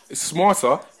smarter. It's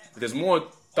smarter. There's more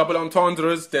double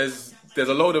entendres. There's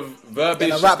a load of verbiage.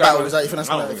 In a rap battle, is that you think that's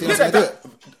gonna do it?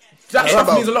 That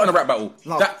stuff means a lot in a rap battle.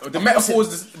 No, the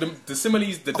metaphors, the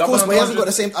similes, the double entendres. But he hasn't got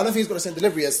the same. I don't think he's got the same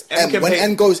delivery as M. When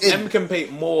M goes in, M can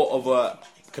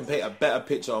paint a better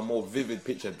picture, a more vivid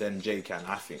picture than Jay can.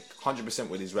 I think 100%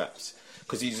 with his raps,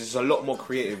 because he's just a lot more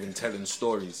creative in telling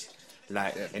stories.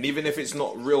 Like, and even if it's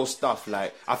not real stuff,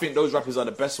 like, I think those rappers are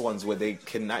the best ones where they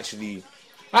can actually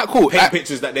paint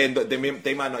pictures that they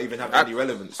might not even have any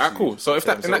relevance. Cool. So if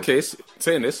in that case,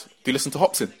 saying this, do you listen to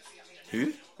Hopsin?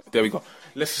 Who? There we go.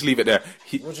 Let's just leave it there.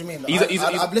 What do you mean?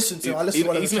 I've listened to him.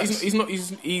 He's not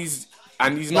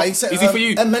easy for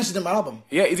you. I mentioned in my album.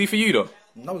 Yeah, is he for you though?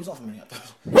 No, he's not for me.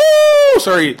 Woo!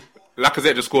 Sorry.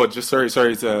 Lacazette just scored. Just sorry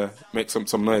to make some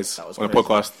noise on the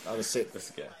podcast. That was sick.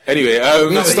 Anyway,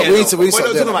 we're not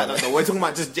talking about that though. We're talking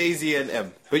about just Jay-Z and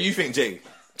M. But you think Jay?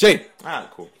 Alright,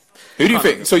 cool. Who do you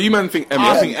think? So you man think M?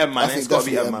 I think M, man. It's got to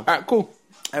be M, man. Alright, cool.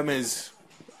 M is.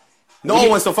 No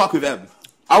one wants to fuck with M.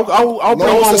 No one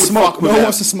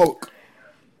wants to smoke.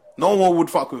 No one would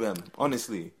fuck with M,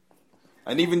 honestly.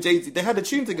 And even Jay-Z, they had a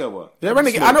tune together. Yeah,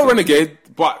 Renegade. I know Renegade,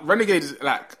 but Renegade is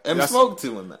like M smoked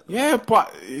him on that. Yeah,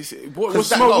 but what's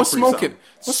smoking?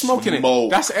 What's smoking it?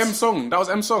 That's M song. That was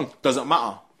M song. Doesn't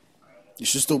matter. You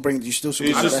should still bring. You should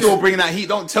still bring that heat.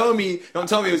 Don't tell me it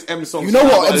was M song. You know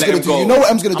what M's gonna do. You know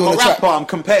what M's gonna do on the track. I'm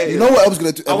competitive. You know what M's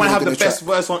gonna do. I want to have the best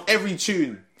verse on every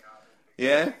tune.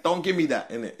 Yeah, don't give me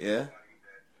that, innit? Yeah.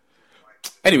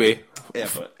 Anyway. Yeah,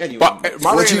 but anyway.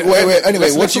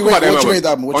 Anyway, what you rate the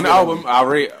album? On the album, I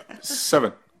rate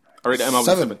 7. I rate the M album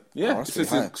 7. Yeah,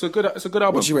 it's a good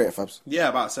album. What you rate it, Fabs? Yeah,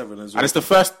 about 7 as well. And it's the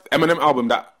first Eminem album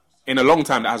that, in a long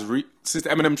time, that has since the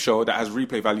Eminem show, that has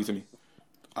replay value to me.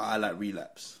 I like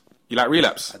Relapse. You like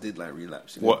Relapse? I did like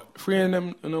Relapse. You know? What? 3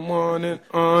 a.m. in the morning,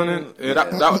 on and... Yeah,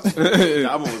 that the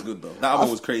album was good, though. That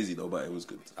album was crazy, though, but it was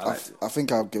good. I liked it. I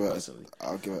think I'll give it a 7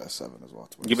 as well.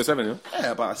 Give it a 7, yeah?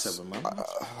 Yeah, about a 7, man.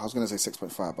 I was going to say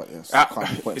 6.5, but yes.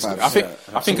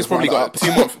 0.5. I think it's probably got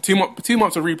 2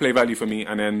 months of replay value for me,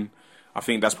 and then I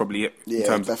think that's probably it.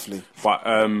 Yeah, definitely. But,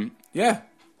 yeah.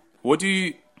 I'm going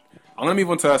to move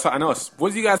on to something else.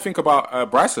 What do you guys think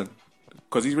about Bryson?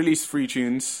 Because he's released 3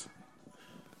 tunes...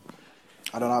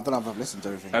 I don't know if I've listened to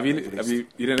everything. You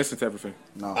didn't listen to everything?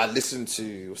 No. I listened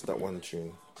to, what's that one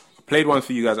tune? I played one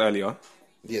for you guys earlier.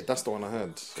 Yeah, that's the one I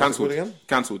heard. Cancelled again?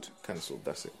 Cancelled,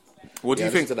 that's it. What do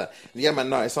you think? To that. Yeah, man,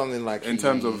 no, it's something like in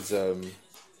terms of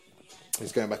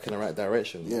he's going back in the right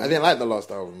direction. Yeah. I didn't like the last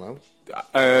album, man.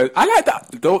 I like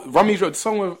that. The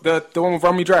song with the one with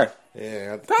Rummy Dry.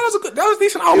 Yeah, that was a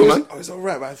decent album, man. It was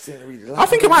alright, but I didn't really like it. I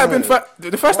think it might have been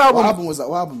the first album. What album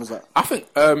was that? I think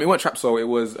it wasn't Trap Soul. It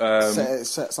was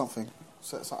Set something.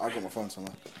 I got my phone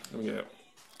somewhere. Yeah,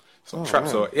 Trap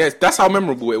Soul. Yeah, that's how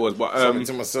memorable it was. But something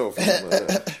to myself. I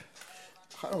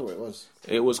don't know what it was.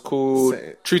 It was called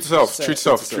True to Self. True to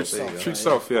Self. Yeah. True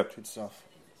to Self.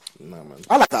 Nah, man.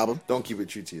 I like the album. Don't keep it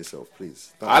true to yourself,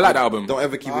 please. I like the album. Don't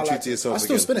ever keep it true to yourself. I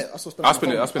still spin it. I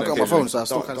spin it. I got my phone, so I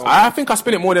still I think I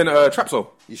spin it more than Trap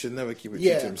Soul. You should never keep it true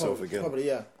to himself probably, again. Probably,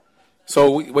 yeah.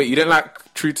 So wait, you didn't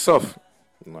like True to Self?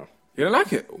 No. You didn't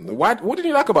like it? Why? What did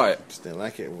you like about it? Just didn't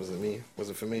like it. It wasn't me. It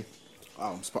wasn't for me.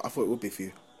 I thought it would be for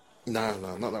you. Nah,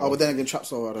 not that Oh, one. but then again, Trap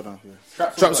Soul, I don't know. Yeah.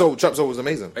 Trap Soul was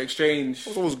amazing. Exchange.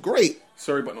 It was great.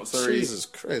 Sorry, but not sorry. Jesus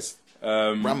Christ.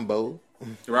 Rambo.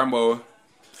 Rambo.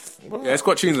 Yeah, it's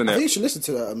got tunes in I think there. you should listen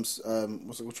to that.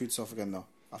 What's it called? Treat Yourself Again, though.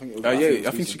 I think it was. I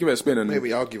think you should give it a spin. And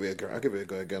Maybe I'll give it a go. I'll give it a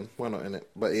go again. Why not in it?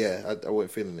 But yeah, I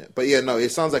wasn't feeling it. But yeah, no, it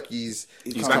sounds like he's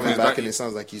coming back, and it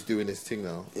sounds like he's doing his thing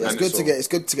now. Yeah, it's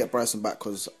good to get Bryson back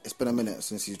because it's been a minute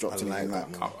since he's dropped anything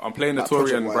like that. I'm playing the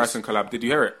Tory and Bryson collab. Did you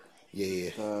hear it?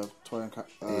 Yeah. Tory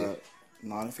and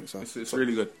no, I don't think so. It's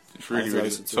really good. It's really I'll good.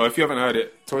 listen to So if you haven't heard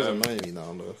it, Tory's annoying me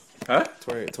now, though. huh?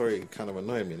 Tory kind of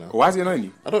annoying me now. Why is he annoying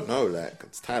you? I don't know. Like, I'm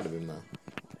tired of him now.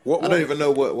 What? I don't even know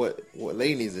what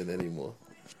lane he's in anymore.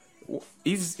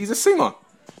 He's a singer.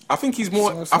 I think he's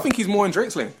more. I think he's more in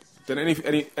Drake's lane than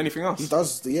anything else. He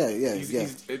does, yeah.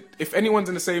 If anyone's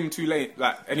in the same two lane,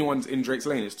 like anyone's in Drake's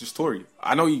lane, it's just Tory.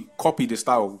 I know he copied his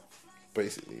style.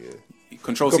 Basically, yeah.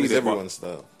 Control C. Copies everyone's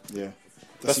style. Yeah.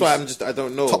 That's why I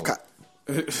don't know. Top Cat.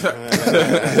 Top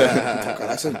Cat,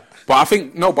 that's him. But I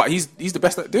think but he's the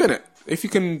best at doing it. If you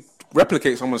can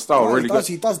replicate someone's style really good,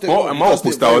 He does do it well. and He does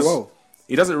multiple do it very styles, well.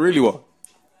 he does it really well.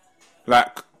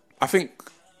 Like I think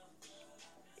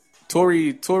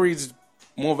Tory's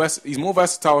he's more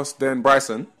versatile than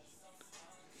Bryson.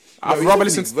 I'd rather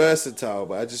listen to versatile,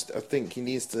 but I think he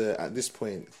needs to at this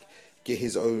point get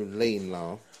his own lane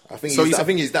now. I think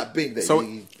he's that big that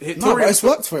No, but it's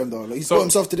worked for him though. Like, he's got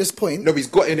himself to this point. No, but he's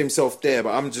gotten himself there. But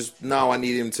I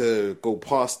need him to go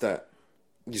past that.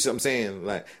 You see what I'm saying?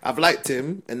 Like I've liked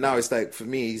him, and now it's like for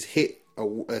me, he's hit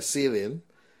a ceiling.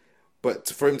 But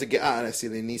for him to get out of that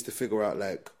ceiling, he needs to figure out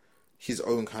like his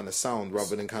own kind of sound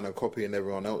rather than kind of copying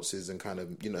everyone else's and kind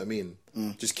of, you know what I mean,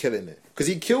 just killing it. Because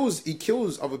he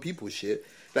kills other people's shit.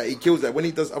 Like he kills that when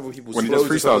he does other people's when he does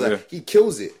freestyles, he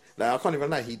kills it. Like I can't even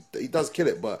lie, he does kill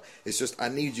it. But it's just I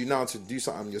need you now to do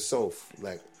something yourself.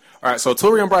 Like all right, so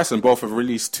Tory and Bryson both have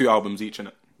released 2 albums each in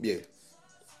it. Yeah.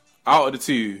 Out of the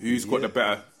 2, who's got the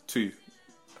better 2?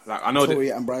 Like I know Tory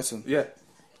and Bryson. Yeah.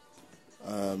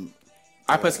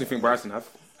 I personally think Bryson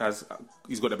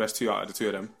he's got the best 2 out of the 2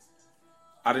 of them.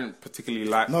 I didn't particularly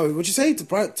like. No, would you say? Would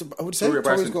you say Tory and Tory's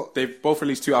Bryson? got? They've both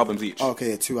released 2 albums each. Oh,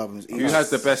 okay, 2 albums. Who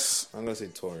has the best? I'm gonna say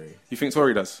Tory. You think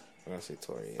Tory does? I'm gonna say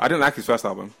Tory. Yeah. I didn't like his first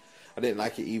album. I didn't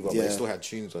like it either, but Yeah. it still had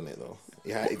tunes on it though.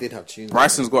 It did have tunes.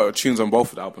 Bryson's got tunes on both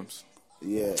of the albums.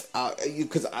 Yeah,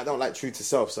 Because I don't like True to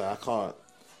Self, so I can't.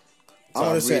 So I'm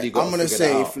gonna say. gotta I'm gonna figure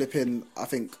say that out. flipping. I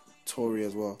think Tory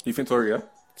as well. You think Tory? Yeah.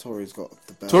 Tory's got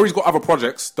the best. Tory's got other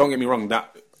projects. Don't get me wrong.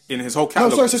 That in his whole No,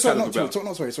 catalog. sorry, catalog not is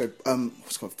better. Tory. Sorry.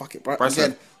 What's it called? Fuck it. Bryson.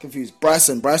 Again, confused.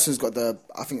 Bryson's got the.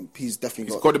 I think he's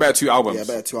definitely He's got the better 2 albums. Yeah,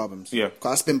 better 2 albums. Yeah.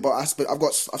 'Cause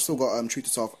I've still got True to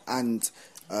Self and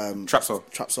Trap Soul.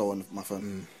 Trap Soul on my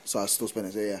phone, so I still spin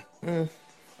it. So yeah.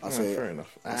 I say fair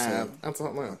enough. I say I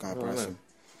don't know. guy Bryson,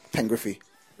 Pen Griffey.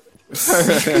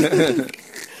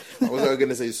 What was I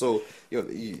gonna say? So, you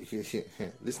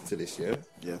listen to this, yeah.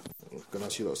 Yeah. I'm gonna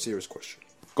ask you a lot of serious question.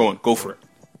 Go on, go for it.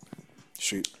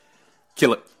 Shoot.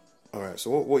 Kill it. All right.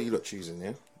 So, what you lot choosing,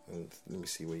 yeah? And let me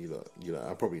see what you lot.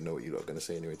 I probably know what you lot are gonna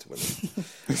say anyway. To be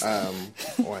honest.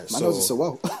 All right. My nose is so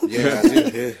well. Yeah, I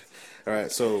do. Yeah. All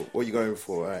right. So, what are you going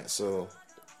for? All right. So,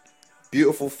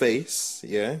 beautiful face,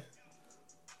 yeah.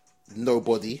 No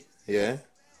body, yeah.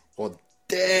 Or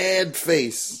dead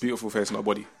face Beautiful face, no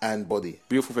body. and body.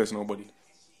 Beautiful face, no body.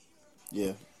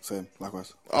 Yeah. Same.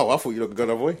 Likewise. Oh, I thought you looked good,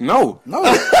 boy. No. No. No.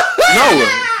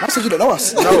 I said you don't know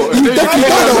us. No. You don't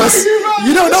know us.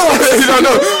 You don't know us. You don't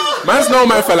know. Man's known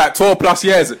man for like 12 plus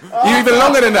years. Even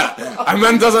longer than that. And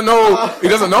man doesn't know. He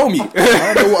doesn't know me.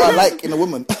 I don't know what I like in a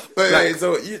woman. Wait,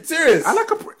 so you serious? I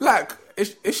like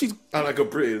if she's I like a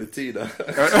pretty Latina.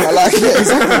 I like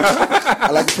exactly. I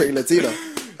like a pretty Latina.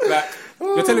 like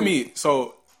you're telling me.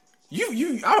 So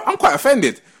I'm quite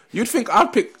offended. You'd think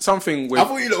I'd pick something with I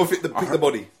thought you lot would pick the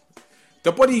body.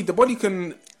 the body. The body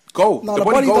can go. No, the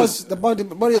the body goes. does. The body,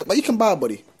 but you can buy a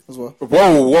body as well.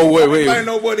 Whoa, wait. Buy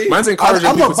nobody. Man's encouraging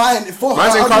I'm people. not buying it for her.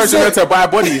 Man's I'm encouraging her just to buy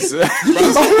bodies.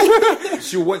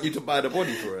 She'll want you to buy the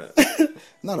body for it.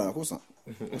 No, of course not.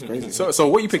 That's crazy. so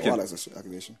what are you Oh, picking? that's an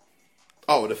accusation.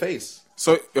 Oh, the face.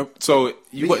 So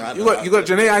you got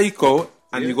Janae Aiko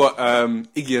and you got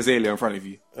Iggy Azalea in front of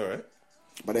you. All right.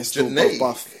 But they're still Janae. both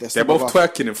buff. They're still both buff.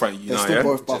 twerking in front of you They're now, still yeah?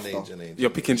 both buff though. Janae. You're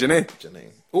picking Janae?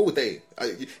 All day.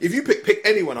 If you pick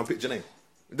anyone, I'll pick Janae.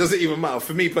 It doesn't even matter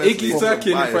for me personally. Iggy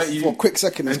Turkin, For a quick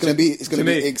second, it's gonna be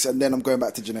Iggs, and then I'm going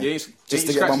back to Janae. Yeah, just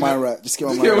to get my mind right. Just to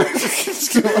get my mind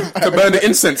right. To burn the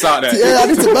incense out there. Yeah, I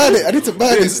need to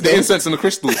burn it. The incense and the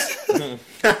crystals.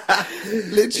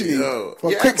 Literally.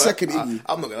 For a quick second, Iggy.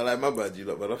 I'm not gonna lie, my bad, you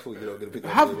lot, but I thought you were gonna pick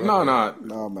up. No,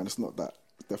 No, man, it's not that.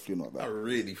 Definitely not I that.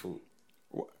 really thought.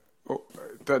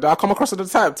 Did I come across at the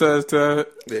type to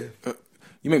Yeah,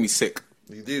 you make me sick.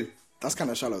 you do. That's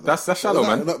kind of shallow, though. That's shallow,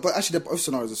 man. No, but actually, both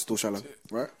scenarios are still shallow,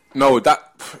 right? No,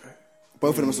 that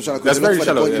Both of them are still shallow. That's You're very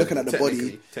shallow, You're yeah. looking at the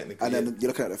body, Technically, and then you're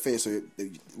looking at the face. So,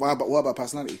 what about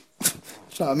personality? You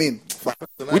know what I mean?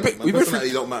 we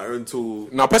personality don't matter until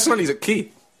personality is a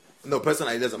key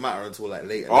personality doesn't matter until like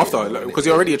later. after because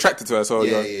you're already attracted to her, so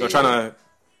you're trying to.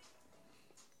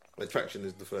 Attraction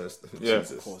is the first. Yeah,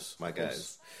 Jesus, of course, my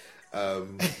guys.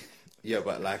 Yeah,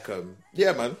 but like,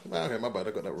 yeah, man. Okay, my bad.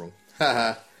 I got that wrong.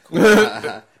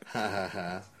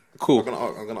 Cool.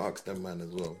 I'm gonna ask them, man, as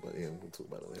well. But yeah, we'll talk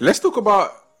about it later. Let's talk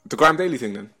about the Grime Daily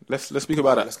thing then. Let's speak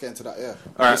about that. Let's get into that. Yeah.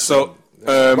 All right. So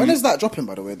When is that dropping,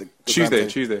 by the way? The Tuesday.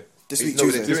 This week, No,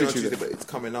 they're Tuesday. doing it on Tuesday. Tuesday, but it's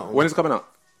coming out on When is it coming out?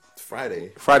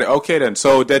 Friday. Friday. Okay then.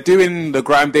 So they're doing the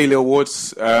Grime Daily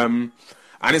Awards, and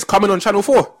it's coming on Channel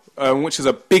 4, which is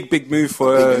a big move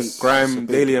for Grime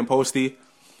Daily and Posty.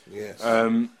 Yes.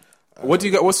 What do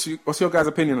you get? What's your guys'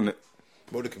 opinion on it?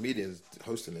 Well, the comedian's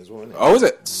hosting as well, isn't it? Oh, is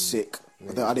it? Sick.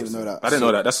 I didn't even know that. I didn't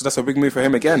know that. That's a big move for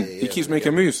him again. Yeah, He keeps man,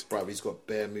 making moves. Bro, he's got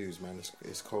bare moves, man.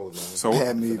 It's cold, man. So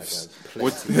Bare moves.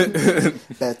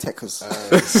 Bare techers.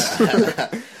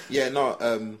 Yeah,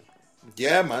 no,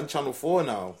 yeah, man. Channel 4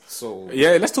 now. So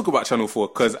yeah, let's talk about Channel 4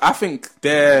 because I think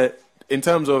they're in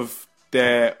terms of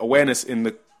their awareness in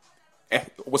the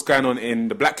what's going on in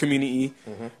the black community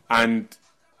and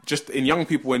just in young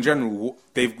people in general,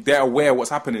 they're aware of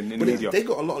what's happening in the media. They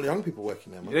got a lot of young people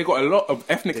working there, man. They got a lot of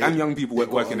ethnic and young people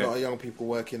working A lot there. of young people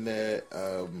working there,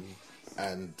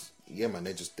 and yeah, man.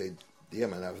 Yeah,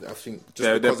 man. I think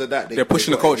just because of that, they're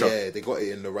pushing the culture. Yeah, they got it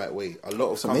in the right way. A lot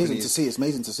of It's amazing to see. It's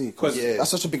amazing to see because that's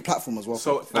such a big platform as well.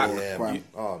 So Yeah, Grime.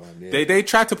 man. they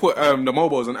tried to put the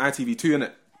mobiles on ITV2 in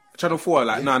it. Channel 4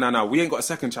 like no, we ain't got a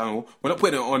second channel. We're not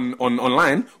putting it on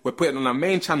online. We're putting it on our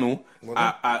main channel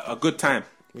at a good time.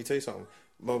 Let me tell you something.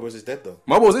 Mobiles is dead though.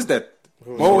 Mobiles is dead.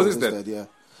 Mobiles is dead. Yeah.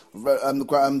 The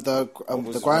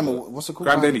Grime, what's it called?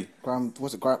 Grime Daily. Grime,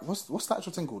 what's it? Grime, what's the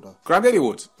actual thing called though? Grime Daily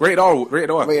Awards. Rated R.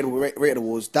 Rated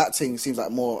Awards. That thing seems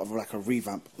like more of like a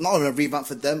revamp. Not even a revamp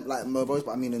for them, like Mobiles,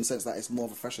 but I mean in the sense that it's more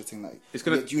of a fresher thing. Like It's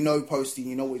gonna- you know, posting,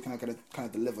 you know what you're kind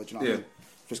of deliver. Do you know what I mean?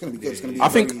 So it's gonna be good. It's gonna be.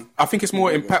 I think it's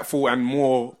more impactful and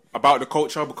more about the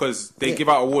culture because they give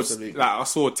out awards. absolutely. Like I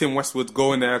saw Tim Westwood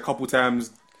go in there a couple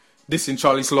times, dissing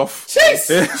Charlie Sloth. That's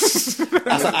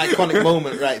an iconic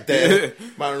moment right there,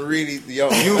 man. Really, You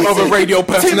other radio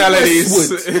personalities.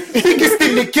 biggest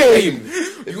in the game.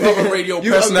 You other radio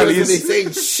You other personalities.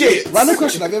 saying shit. Random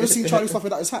question: have you ever seen Charlie Sloth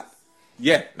without his hat?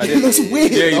 Yeah, I He did. looks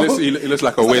weird. Yeah, though. he looks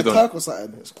like a It's weird like a one. Turk or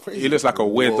something. It's crazy. He looks like a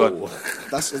weird one.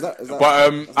 Is that?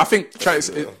 But I think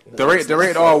the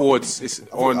rated R awards is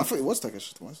on. I thought it was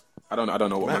Turkish. I don't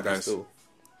know what my guys. Still.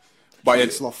 But yeah,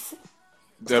 Sloth.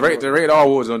 the rated R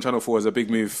awards on Channel 4 is a big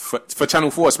move for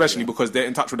Channel 4 especially because they're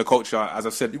in touch with the culture. As I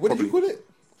said, What did you probably call it?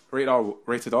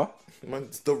 rated R. Man,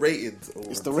 it's the rated.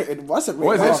 It's the rated. What's it?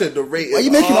 What is I it? said the rated. Why are you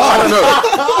making I R? don't know.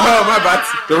 Oh my bad.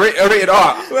 The rated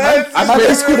R. I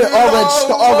just called it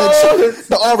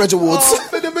the Orange Awards.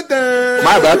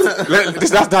 My bad.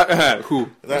 That's cool.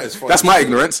 That is fine. That's my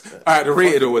ignorance. All right, the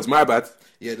rated awards. My bad.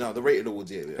 Yeah, no, the rated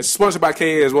awards. Yeah. It's sponsored by KA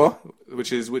as well,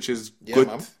 which is good.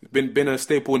 Man. Been a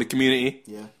staple in the community.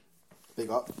 Yeah, big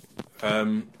up.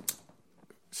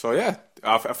 So yeah,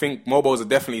 I think mobiles are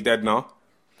definitely dead now.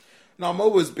 No,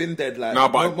 Mobile's been dead. Like, No,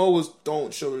 but- Mobiles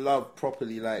don't show love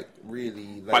properly. Like,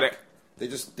 really. Like,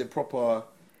 they're proper.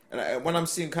 And when I'm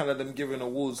seeing kind of them giving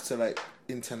awards to like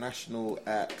international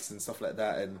acts and stuff like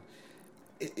that, and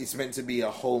it's meant to be a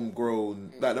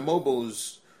homegrown. Like the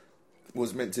Mobiles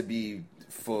was meant to be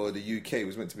for the UK. It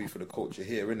was meant to be for the culture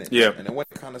here, innit? Yeah. And then when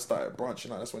it kind of started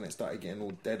branching out, that's when it started getting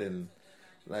all dead and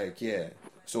like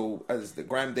So as the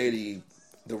Grime Daily.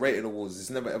 The rated awards is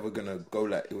never ever gonna go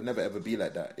like it will never ever be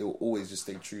like that. It will always just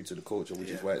stay true to the culture, which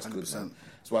is why it's 100%. good, man.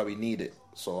 That's why we need it.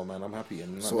 So man, I'm happy,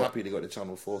 and I'm happy they got the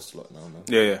Channel 4 slot now, man.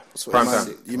 Yeah. So Prime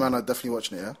time. you man are definitely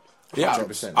watching it, yeah? Yeah,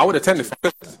 100%. I would attend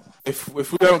if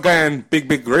we don't get in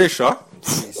big Gracia.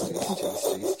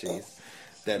 Jeez.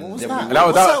 Then was then that? we-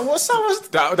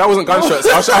 That wasn't gunshots.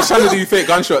 I was trying to do fake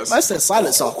gunshots. I said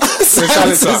silencer.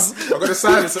 Silencer. I got a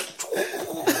silencer.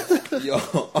 Yo.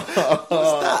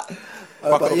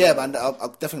 But yeah, man, I'm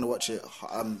definitely gonna watch it.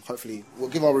 Hopefully, we'll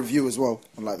give our review as well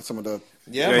on like some of the.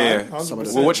 Yeah, Yeah. man.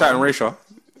 100%. We'll watch that in Racia.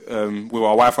 with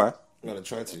our Wi-Fi. I'm gonna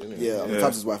try to, innit? Yeah,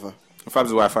 Fabs' Wi-Fi. Fabs'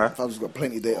 Wi-Fi. Fabs got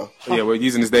plenty of data. Yeah, we're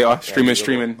using his data,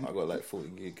 streaming. I got like 40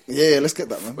 gig. Yeah, let's get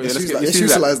that, man. Yeah, Let's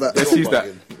utilize that. Let's use that.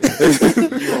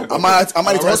 I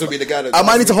might need to hotspot. I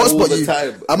might need to hotspot you.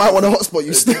 I might want to hotspot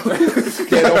you still.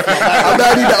 Get off my back. I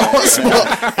might need that hotspot.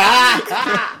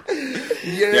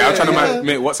 Yeah, I'm trying to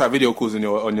make WhatsApp video calls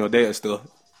on your data still.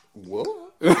 What?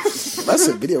 That's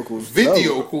a video calls.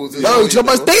 Video calls. No, do you know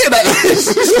how much data that is?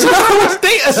 Do you know how much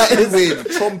data that is?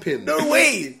 Chomping. No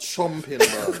way. Chomping,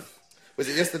 bro. Was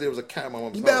it yesterday? There was a cat in my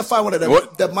mum's house. You better find one of them.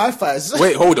 What? The MiFis.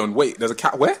 Wait, hold on. Wait, there's a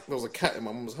cat where? There was a cat in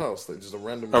my mum's house, like just a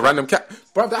random cat.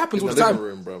 Bro, that happens in all the the living time.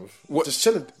 room, bro. What? Just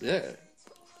chilling. Yeah.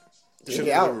 Did you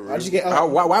get out? How did you get out?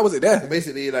 Why was it there?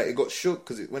 Basically, like it got shook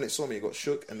because when it saw me, it got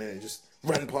shook, and then it just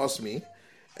ran past me,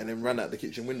 and then ran out the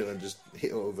kitchen window and just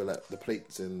hit over like the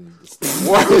plates and.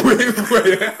 Wait.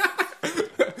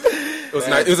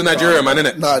 It was a Nigerian man,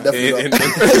 innit? Nah, definitely not.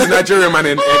 It was a Nigerian man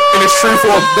in his true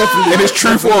form. Definitely. In his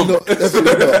true form.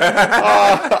 Definitely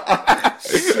not.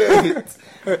 Shit.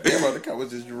 Yeah, man, the cat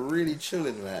was just really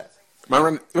chilling, like. Man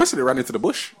ran into the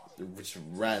bush. Which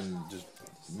ran just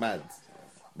mad.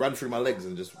 Ran through my legs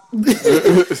and just. I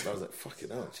was like, fucking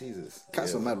hell, Jesus.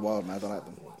 Cats are mad wild, man. I don't like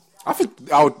them. I think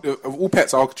of all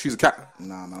pets, I'll choose a cat.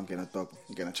 Nah, man, I'm getting a dog.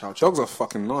 I'm getting a chow. Dogs are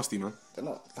fucking nasty, man. They're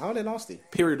not. How are they nasty?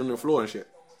 Period on the floor and shit.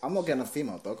 I'm not getting a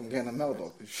female dog. I'm getting a male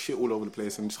dog. Shit all over the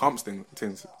place and just humps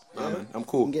things. Nah, man, I'm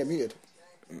cool. You can get muted.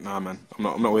 Nah, man,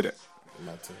 I'm not with it.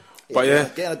 Mad too. But yeah,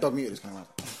 getting a dog muted is kind of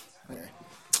mad. Okay.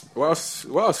 What else?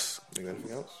 You got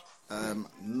anything else? Not.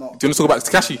 Do you want to talk about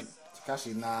Takashi?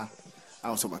 Takashi, nah. I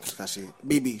don't talk about Takashi.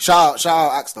 BB, shout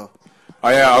out Axe though. Oh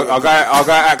yeah, our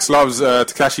guy Axe loves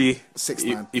Takashi.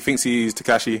 6ix9ine. He thinks he's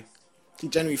Takashi. He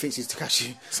genuinely thinks he's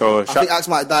Takashi. So I think Axe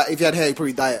might die. If he had hair, he'd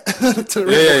probably dye it. To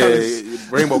the yeah,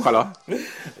 rainbow color.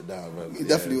 Nah, man. He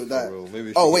definitely would die.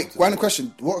 Maybe Oh wait, random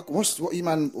question. What's you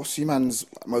man's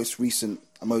most recent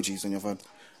emojis on your phone?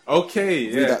 Okay,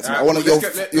 Read yeah. that to me. I want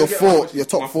your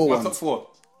top four my ones. top four.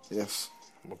 Yes.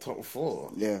 My top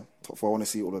 4. Yeah, top 4. I want to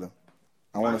see all of them.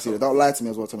 I want to see it. Don't lie to me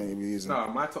as well. Tell me you're using. No,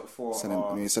 my top 4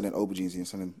 are you're sending aubergines. You're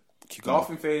sending cucumber.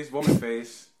 laughing face, vomit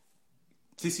face,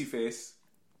 tissy face,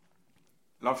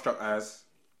 love struck eyes.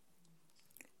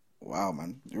 Wow,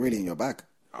 man, you're really in your bag.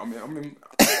 I'm in I'm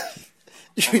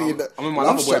in my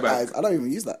lover boy bag. I don't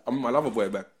even use that. I'm in my lover boy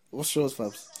bag. What's yours,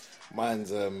 Fabs? Mine's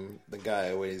the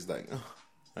guy where he's like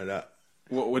that.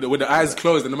 With the eyes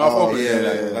closed and the mouth open.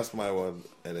 Yeah, that's my one.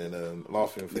 And then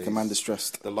laughing face. Like a man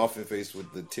distressed. The laughing face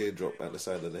with the teardrop at the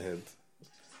side of the head.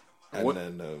 And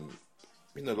then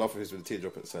laughing face with the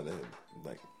teardrop at the side of the head.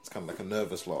 Like it's kind of like a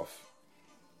nervous laugh.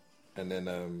 And then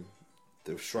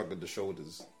the shrug of the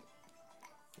shoulders.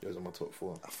 Those are my top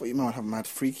 4. I thought you might have mad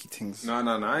freaky things. No, I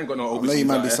ain't got no aubergines. I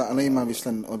know you might be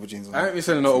sending aubergines. I ain't been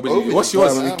sending no aubergines. What's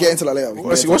yours? We'll get into that later.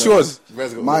 What's yours?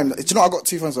 Mine. Do you know I got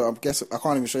 2 phones? So I guess I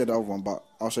can't even show you the other one, but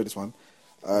I'll show you this one.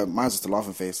 Mine's just the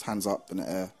laughing face, hands up in the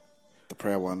air, the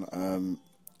prayer one,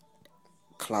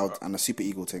 cloud, and the super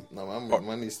eagle thing. No,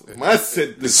 man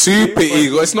said the super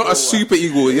eagle. It's not a super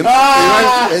eagle. You know?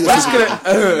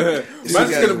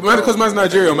 Because man's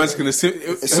Nigerian, man's gonna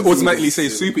automatically say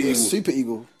super eagle. Super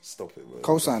eagle. Stop it, man.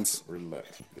 Cosigns.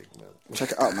 Relax, big man.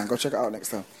 Check it out, man. Go check it out next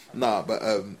time. Nah, but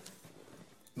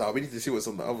we need to see what's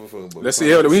on the other phone. But Let's see.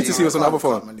 Yeah, we need to see what's on the other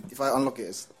phone. Man. If I unlock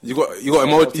it, you got the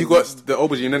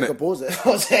aubergine in you can it. pause it.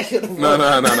 No.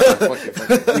 Fuck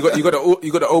it. You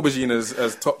got the aubergine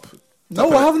as top. No,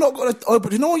 I have not got an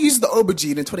aubergine. No one uses the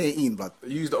aubergine in 2018, blood.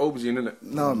 You use the aubergine in it.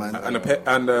 No, man. And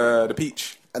the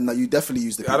peach. And no, you definitely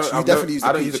use the peach.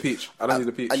 I don't use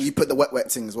the peach. And you put the wet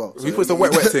thing as well. Who puts the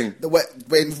wet thing? The wet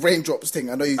raindrops thing.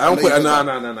 I know you. I don't put.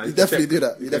 No. You definitely do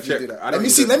that. You definitely do that. Let me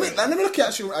see. Let me look at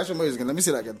actual emojis again. Let me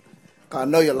see that again. I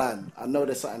know you're lying. I know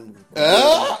there's something.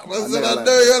 I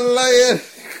know you're lying.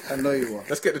 I know you are.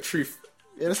 Let's get the truth.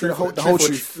 Yeah, let's get the whole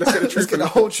truth. Let's get the truth. Let's get the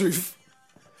whole truth.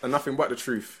 And nothing but the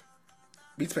truth.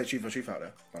 We need to play truth or truth out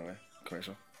there, by the way.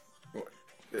 Correction.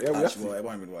 Yeah, we have to. It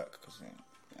won't even work.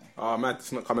 Oh man,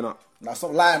 it's not coming up. Nah,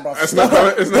 stop lying, bro. It's not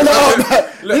coming. It's not coming.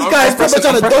 This guy's probably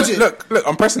trying to dodge it. Look,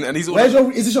 I'm pressing it, and he's all.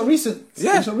 Is this your recent?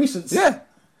 Yeah. Is your recent? Yeah.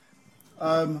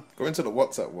 Go into the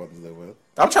WhatsApp ones, though, man.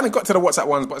 I'm trying to get to the WhatsApp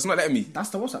ones, but it's not letting me. That's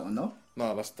the WhatsApp one, no?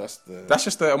 No, that's the. That's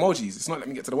just the emojis. It's not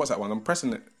letting me get to the WhatsApp one. I'm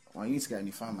pressing it. Well, you need to get a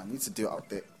new phone, man. You need to do an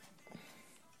update.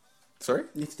 Sorry?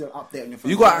 You need to do an update on your phone.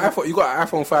 You got an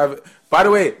iPhone 5. By the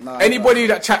way, anybody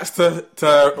that chats to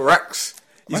Rex,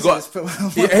 he's got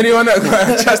anyone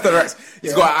that chats to Rex,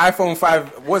 he's got an iPhone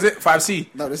 5. Was it 5C?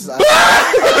 No, this is.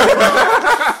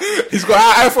 He's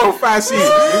got an iPhone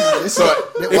 5C. So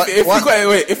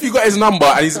if you got his number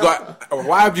and he's got,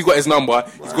 why have you got his number?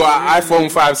 He's He's got an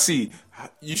iPhone 5C.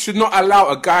 You should not allow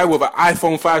a guy with an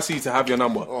iPhone 5C to have your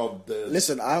number.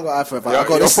 Listen, I haven't got iPhone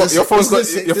 5. Your phone's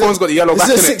got the yellow back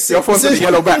in it. Your phone's got the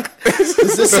yellow back. This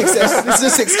is a 6S. This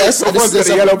is a 6S. Your phone's got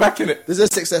the yellow back in it. This is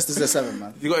a 6S. This is a 7,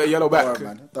 man. You got a yellow back. Alright,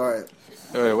 man.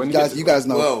 Alright. You guys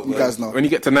know. You guys know. When you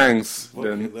get to Nangs,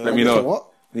 then let me know. What?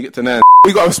 When you get to Nangs.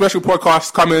 We got a special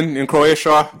podcast coming in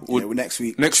Croatia. Next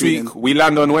week. Next week. We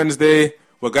land on Wednesday.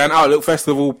 We're going out. Look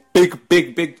Festival. Big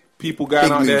people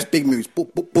going out there. Big moves.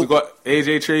 Boop, boop, boop. We got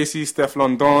AJ Tracy, Steph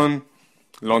London.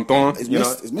 It's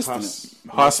missed, isn't it?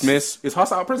 Huss missed. Is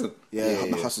Huss out of prison? Yeah.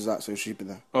 Huss is out, so he should be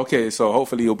there. Okay, so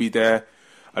hopefully he'll be there.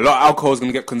 A lot of alcohol is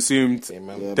going to get consumed.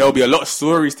 There'll be a lot of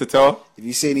stories to tell. If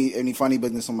you see any funny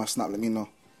business on my Snap, let me know.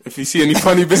 If you see any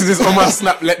funny business on my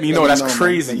Snap, let me know. That's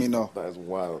crazy. Let me know. That is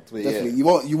wild. But definitely.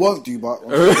 You won't do, but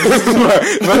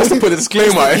let's put a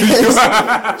disclaimer.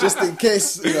 Just in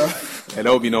case, you know. Yeah,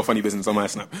 there will be no funny business on my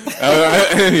Snap.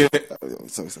 Yes.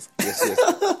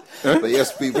 But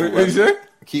yes, people.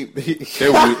 Keep.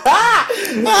 There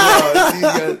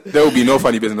will be no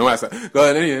funny business on my Snap. Go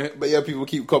on, anyway. But yeah, people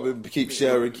keep commenting, keep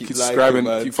sharing, keep subscribing,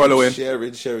 liking, keep following,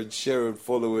 sharing,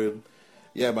 following.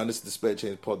 Yeah, man, this is the Spare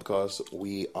Change podcast.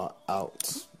 We are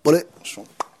out. Bullet.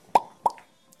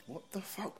 What the fuck?